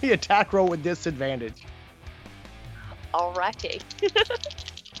right, roll me attack roll with disadvantage. Alrighty.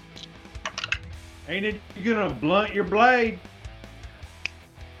 ain't it you gonna blunt your blade?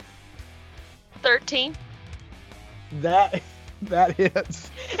 13. That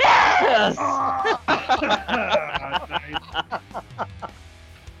hits. Yes!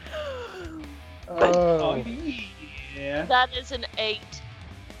 Oh, yeah. That is an 8.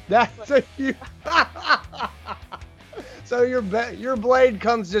 So your blade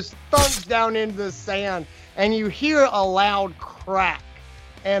comes just thumps down into the sand, and you hear a loud crack,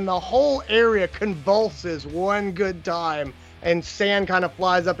 and the whole area convulses one good time, and sand kind of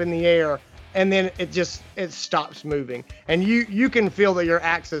flies up in the air. and then it stops moving, and you can feel that your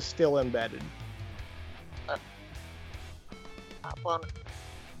axe is still embedded.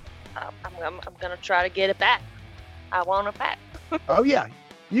 I'm gonna try to get it back. I want it back. Oh yeah,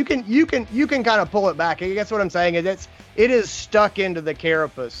 you can kind of pull it back. I guess what I'm saying is it is stuck into the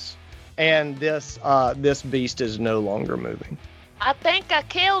carapace, and this beast is no longer moving. I think I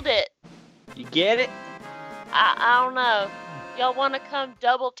killed it. You get it? I don't know. Y'all want to come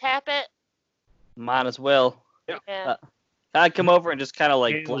double tap it? Might as well. Yeah. I'd come over and just kind of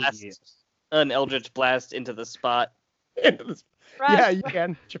like Hell blast yes. an eldritch blast into the spot. Right, Yeah, you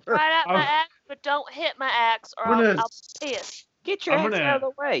can. Sure. right at my I'm- axe, but don't hit my axe, or I'm gonna I'll be pissed. Get your I'm axe gonna- out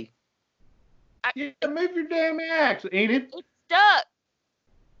of the way. Yeah, move your damn axe, ain't it? It's stuck.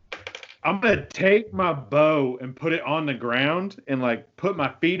 I'm gonna take my bow and put it on the ground and like put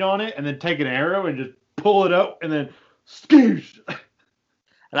my feet on it and then take an arrow and just pull it up and then skoosh.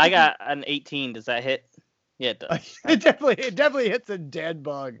 And I got an 18. Does that hit? Yeah, it does. It definitely hits a dead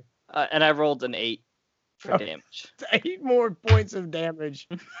bug. And I rolled an 8 for Okay. damage. It's 8 more points of damage.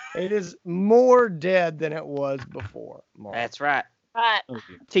 It is more dead than it was before. Mark. That's right. Right.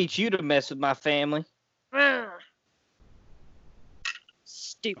 Teach you to mess with my family.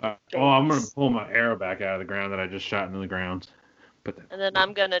 Stupid. Oh, I'm gonna babies. pull my arrow back out of the ground that I just shot into the ground. But And then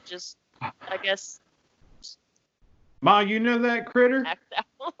I'm gonna just, I guess, Ma, you know that critter? act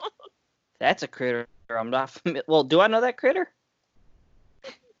out. That's a critter. I'm not familiar. Well, do I know that critter?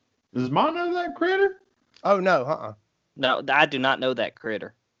 Does Ma know that critter? Oh no, No, I do not know that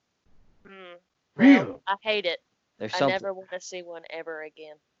critter. Really? Well, I hate it. There's I something. never want to see one ever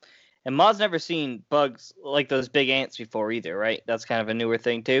again. And Ma's never seen bugs like those big ants before either, right? That's kind of a newer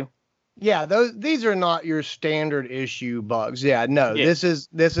thing too. Yeah, these are not your standard issue bugs. Yeah, no, Yeah. this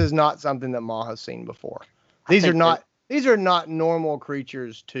is not something that Ma has seen before. I These are think not normal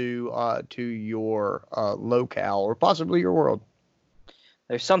creatures to your locale or possibly your world.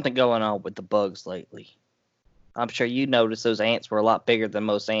 There's something going on with the bugs lately. I'm sure you noticed those ants were a lot bigger than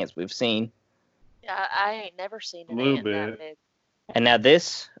most ants we've seen. Yeah, I ain't never seen an Little ant that bit. big. And now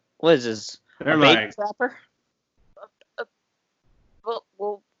this, what is this? They're A baby like, trapper?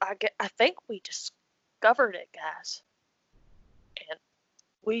 Well, I think we discovered it, guys, and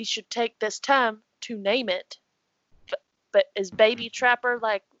we should take this time to name it. But is Baby Trapper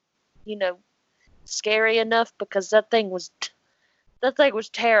like, scary enough? Because that thing was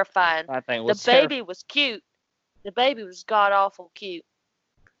terrifying. I think The was baby was cute. The baby was god awful cute,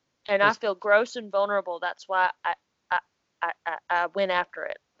 and I Was- feel gross and vulnerable. That's why I went after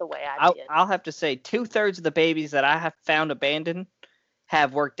it the way I did. I'll have to say 2/3 of the babies that I have found abandoned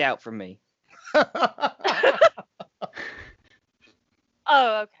have worked out for me.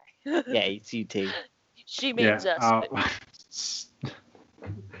 Oh, okay. Yeah, it's you too. She means us.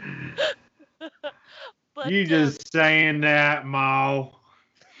 But, you just saying that, Ma.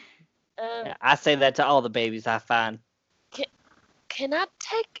 Yeah, I say that to all the babies I find. Can I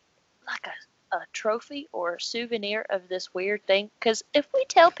take like a trophy or a souvenir of this weird thing? Because if we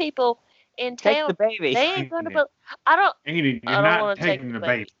tell people in Take town, the baby. they ain't gonna. Yeah. I don't. You're I don't not wanna take taking the the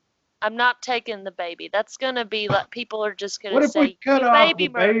baby. baby. I'm not taking the baby. That's gonna be like people are just gonna What if say we cut "You off baby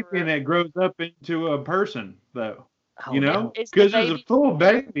the baby murderer." and it grows up into a person, though? Oh, You no. know? Is the Because there's a baby- full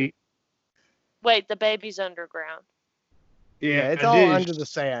baby. Wait, the baby's underground. Yeah, it's it all is. under the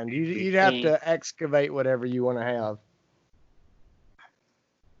sand. You'd have to excavate whatever you want to have.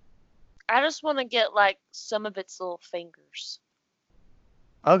 I just want to get like some of its little fingers.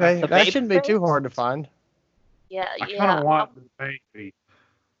 Okay, The that baby shouldn't be too face? hard to find. Yeah, I kind yeah. of want the baby.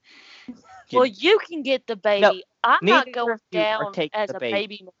 Well, you can get the baby. I'm not neither going of you are down taking as the a baby.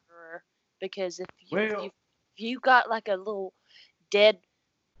 baby murderer because if Well- if you got like a little dead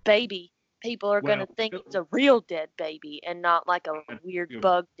baby, people are gonna Well, think it's a real dead baby and not like a weird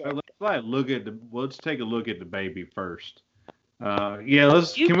bug dead. Let's take a look at the baby first. Yeah,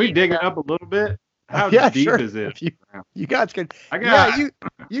 You can we keep dig it it up a little bit? How Yeah, deep sure. is it? If you guys can, I got. yeah,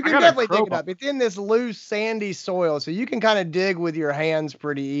 you I can got a definitely dig it crowbar. up. It's in this loose sandy soil, so you can kind of dig with your hands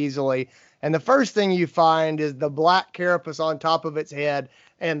pretty easily. And the first thing you find is the black carapace on top of its head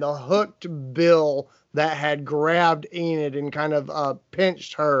and the hooked bill that had grabbed Enid and kind of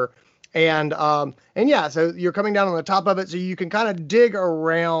pinched her. And yeah, so you're coming down on the top of it, so you can kind of dig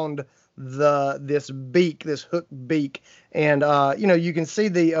around this beak, this hooked beak, and you can see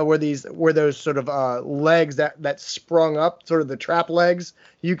the where those sort of legs that sprung up, sort of the trap legs.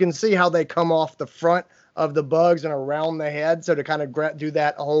 You can see how they come off the front of the bugs and around the head, so to kind of do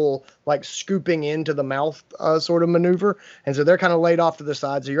that whole like scooping into the mouth sort of maneuver. And so they're kind of laid off to the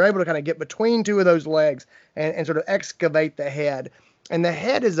side, so you're able to kind of get between two of those legs and sort of excavate the head. And the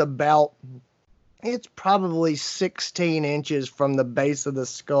head is about, it's probably 16 inches from the base of the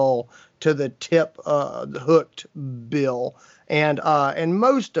skull to the tip, the hooked bill, and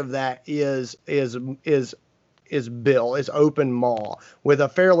most of that is bill, is open maw with a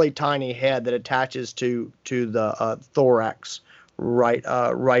fairly tiny head that attaches to the thorax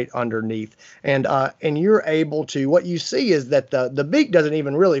right underneath, and you're able to, what you see is that the beak doesn't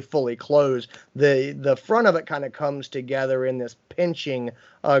even really fully close. The front of it kind of comes together in this pinching,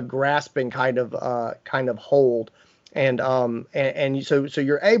 grasping kind of hold, and so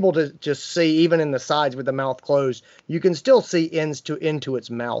you're able to just see, even in the sides with the mouth closed, you can still see into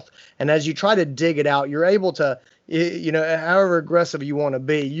its mouth. And as you try to dig it out, you're able to, however aggressive you want to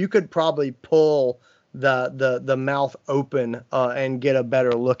be, you could probably pull the mouth open and get a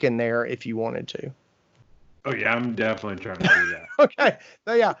better look in there if you wanted to. Oh yeah, I'm definitely trying to do that. Okay,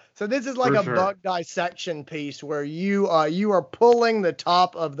 so this is like For bug dissection piece where you are pulling the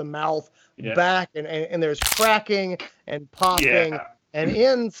top of the mouth back, and there's cracking and popping, and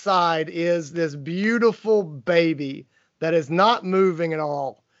inside is this beautiful baby that is not moving at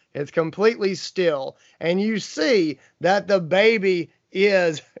all. It's completely still, and you see that the baby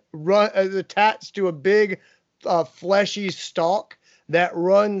is attached to a big fleshy stalk that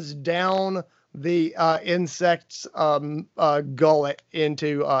runs down the insect's gullet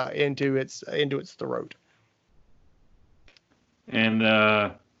into its throat. And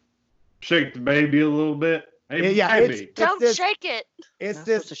shake the baby a little bit. Hey, Yeah, baby. Don't shake it.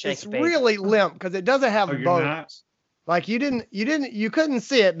 It's really limp because it doesn't have bones. Not? Like you couldn't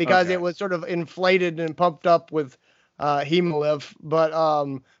see it because it was sort of inflated and pumped up with hemolymph, but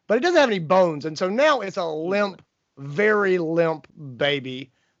it doesn't have any bones, and so now it's a limp, very limp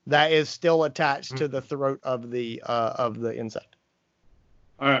baby that is still attached to the throat of the insect.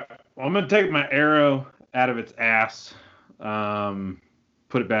 All right. Well, I'm gonna take my arrow out of its ass,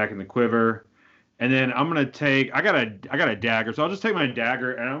 put it back in the quiver, and then I'm gonna take. I got a dagger, so I'll just take my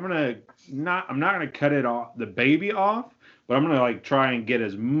dagger, and I'm not gonna cut it off, the baby off, but I'm gonna try and get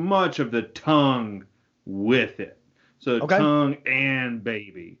as much of the tongue with it. So tongue and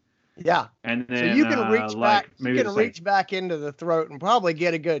baby. Yeah. And then so you can reach back. You can reach back into the throat and probably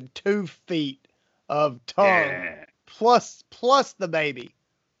get a good 2 feet of tongue plus the baby.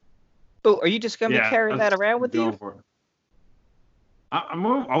 Oh, are you just gonna be carrying that around with you? I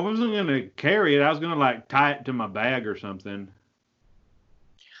wasn't gonna carry it. I was gonna tie it to my bag or something.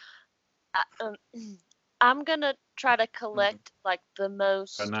 I'm gonna try to collect the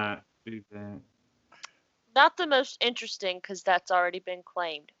most. Why not do that? Not the most interesting, because that's already been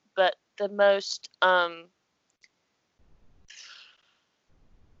claimed, but the most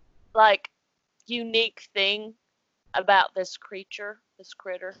unique thing about this critter,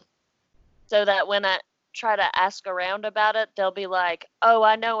 so that when I try to ask around about it, they'll be like, "Oh,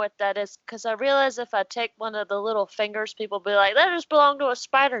 I know what that is." Because I realize if I take one of the little fingers, people will be like, "That just belonged to a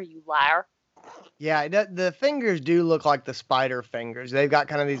spider, you liar." Yeah, the fingers do look like the spider fingers. They've got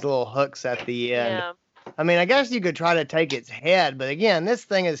kind of these little hooks at the end. Yeah. I mean, I guess you could try to take its head, but again, this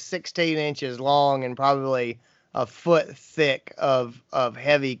thing is 16 inches long and probably a foot thick of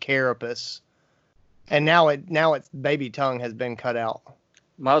heavy carapace. And now its baby tongue has been cut out.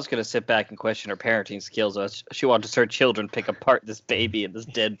 Ma's gonna sit back and question her parenting skills. She watches her children pick apart this baby and this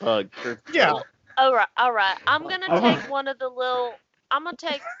dead bug. Yeah. All right. I'm gonna take one of the little. I'm gonna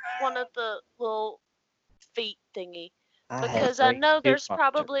take one of the little feet thingy, because I know there's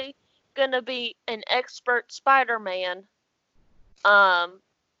probably gonna be an expert Spider-Man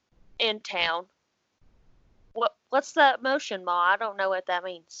in town. What's that motion, Ma? I don't know what that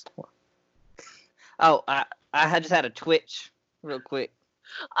means. Oh, I just had a twitch real quick.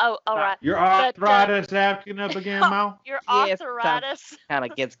 Oh, all right. Your arthritis acting up again, Ma? Your arthritis. Kind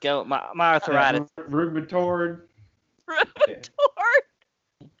of gets going. My arthritis. Rheumatoid.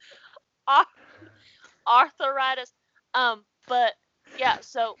 Arthritis. But yeah,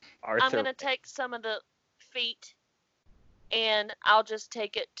 so Arthur. I'm gonna take some of the feet, and I'll just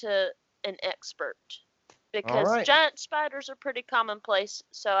take it to an expert, because giant spiders are pretty commonplace.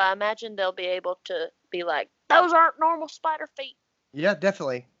 So I imagine they'll be able to be like, "Those aren't normal spider feet." Yeah,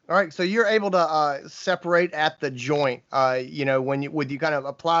 definitely. All right, so you're able to separate at the joint. When you kind of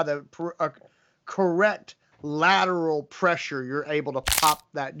apply the correct lateral pressure, you're able to pop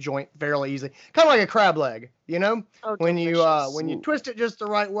that joint fairly easily, kind of like a crab leg. When you twist it just the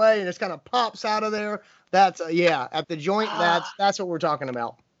right way and it kind of pops out of there. That's at the joint. That's what we're talking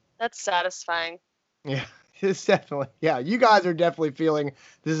about. That's satisfying. Yeah, it's definitely. Yeah, you guys are definitely feeling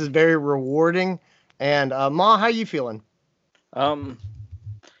this is very rewarding. And Ma, how you feeling? I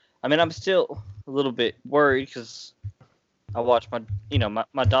mean, I'm still a little bit worried because I watched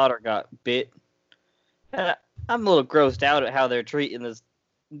my daughter got bit. And I'm a little grossed out at how they're treating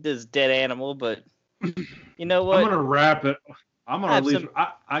this dead animal, but you know what? I'm gonna wrap it. I'm gonna I have at least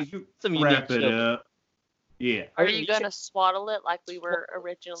some wrap unique it children. up. Yeah. Are you gonna swaddle it like we were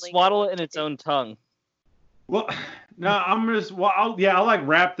originally? Swaddle it going in to its do? own tongue. Well, no, I'm just. Well, I'll like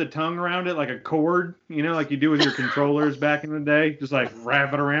wrap the tongue around it like a cord, like you do with your controllers back in the day. Just like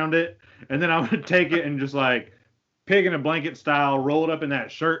wrap it around it, and then I'm gonna take it and just like pig in a blanket style, roll it up in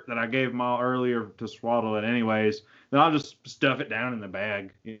that shirt that I gave Ma earlier to swaddle it. Anyways, then I'll just stuff it down in the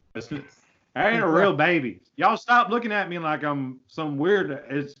bag. I ain't a real baby. Y'all stop looking at me like I'm some weird.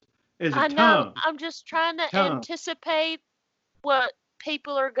 It's a I know. tongue. I'm just trying to Tongue. anticipate what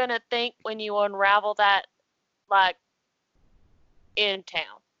people are gonna think when you unravel that, like, in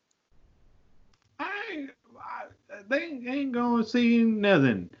town. They ain't gonna see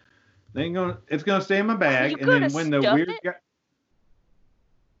nothing. They ain't gonna. It's gonna stay in my bag, you and then gonna when the stuff weird it? guy.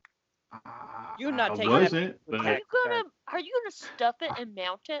 You're not I taking wasn't, that. but Are you gonna stuff it and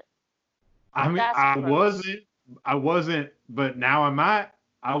mount it? I mean, That's I gross. wasn't, but now I might.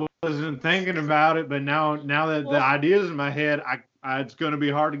 I wasn't thinking about it, but now that the idea's in my head, it's gonna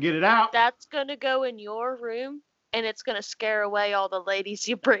be hard to get it out. That's gonna go in your room, and it's gonna scare away all the ladies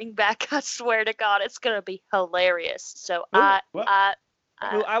you bring back. I swear to God, it's gonna be hilarious. So Well,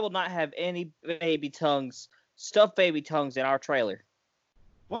 I will not have any stuffed baby tongues in our trailer.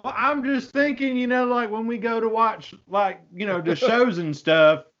 Well, I'm just thinking, like when we go to watch, like, the shows and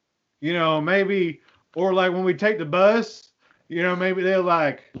stuff, maybe, or like when we take the bus, maybe they're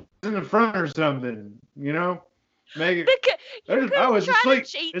like in the front or something, Maybe. because you're I was trying asleep. to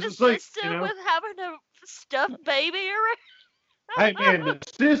cheat It's the asleep, system with having a stuffed baby around. Hey, man, the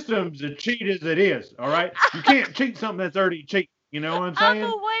system's as cheat as it is, all right? You can't cheat something that's already cheat. You know what I'm saying?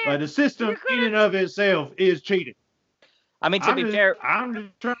 I'm aware. Like, the system in and of itself is cheating. I mean, to be fair, I'm just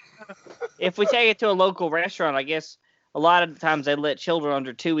trying. if we take it to a local restaurant, I guess a lot of the times they let children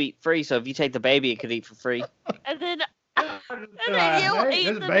under 2 eat free. So if you take the baby, it could eat for free. And then Hey, you'll eat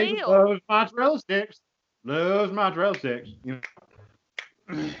this the baby meal. loves mozzarella sticks. Loves mozzarella sticks.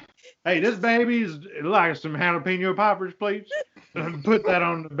 Hey, this baby's like some jalapeno poppers, please. Put that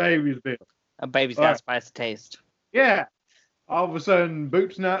on the baby's bill. A baby's All got right. spicy taste. Yeah. All of a sudden,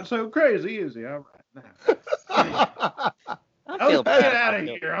 Boot's not so crazy, is he? All right. Now. I feel Get bad. out of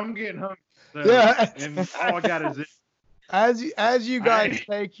here. I'm getting hungry. So, Yeah. And all I got is this. As you guys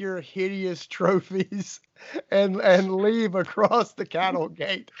take your hideous trophies and leave across the cattle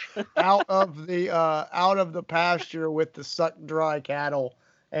gate out of the pasture with the sucked dry cattle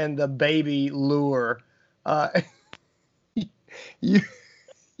and the baby lure,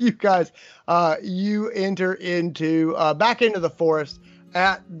 you guys you enter into back into the forest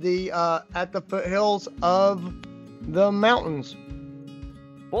at the foothills of the mountains.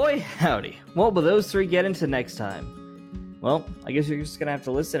 Boy, howdy. What will those three get into next time? Well, I guess you're just going to have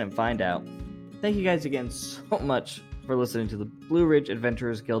to listen and find out. Thank you guys again so much for listening to the Blue Ridge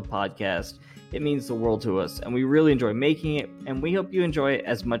Adventurers Guild podcast. It means the world to us, and we really enjoy making it, and we hope you enjoy it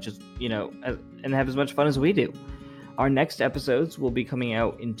as much as, and have as much fun as we do. Our next episodes will be coming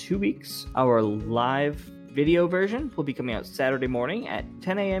out in 2 weeks. Our live video version will be coming out Saturday morning at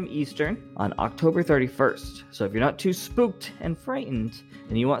 10 a.m. Eastern on October 31st. So if you're not too spooked and frightened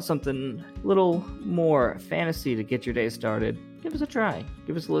and you want something a little more fantasy to get your day started, give us a try.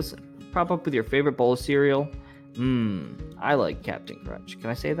 Give us a listen. Prop up with your favorite bowl of cereal. I like Captain Crunch. Can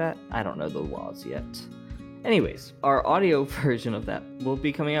I say that? I don't know the laws yet. Anyways, our audio version of that will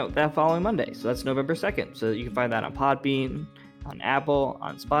be coming out that following Monday. So that's November 2nd. So you can find that on Podbean, on Apple,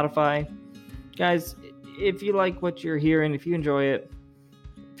 on Spotify. Guys, if you like what you're hearing, if you enjoy it,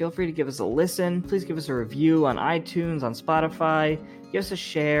 feel free to give us a listen. Please give us a review on iTunes, on Spotify. Give us a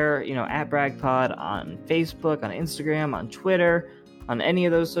share, at BragPod on Facebook, on Instagram, on Twitter, on any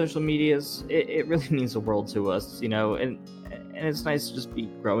of those social medias. It really means the world to us, and it's nice to just be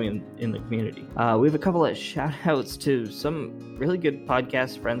growing in the community. We have a couple of shout outs to some really good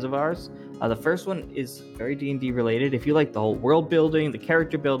podcast friends of ours. The first one is very D&D related. If you like the whole world building, the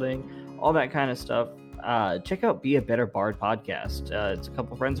character building, all that kind of stuff, check out Be a Better Bard podcast. It's a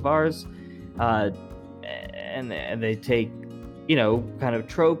couple friends of ours, and they take, kind of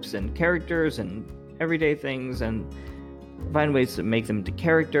tropes and characters and everyday things and find ways to make them into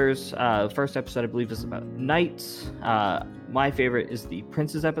characters. First episode, I believe, is about knights. My favorite is the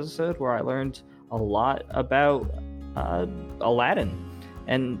Prince's episode, where I learned a lot about Aladdin.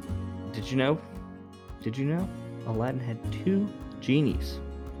 And did you know Aladdin had 2 genies?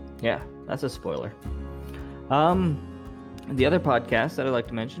 Yeah, that's a spoiler. The other podcast that I'd like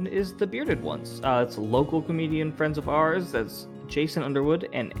to mention is The Bearded Ones. It's local comedian friends of ours. That's Jason Underwood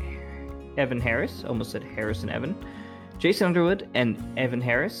and Evan Harris. Almost said Harris and Evan. Jason Underwood and Evan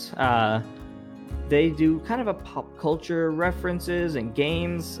Harris. They do kind of a pop culture references and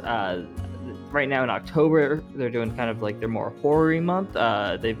games. Right now in October, they're doing kind of like their more horror-y month.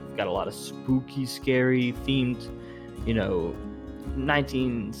 They've got a lot of spooky, scary themed,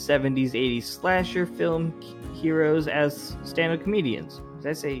 1970s, 80s slasher film heroes as stand-up comedians. Did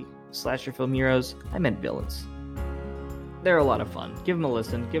I say slasher film heroes? I meant villains. They're a lot of fun. Give them a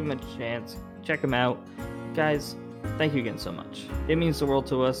listen. Give them a chance. Check them out. Guys, thank you again so much. It means the world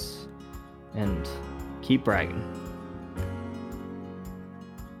to us. And keep bragging.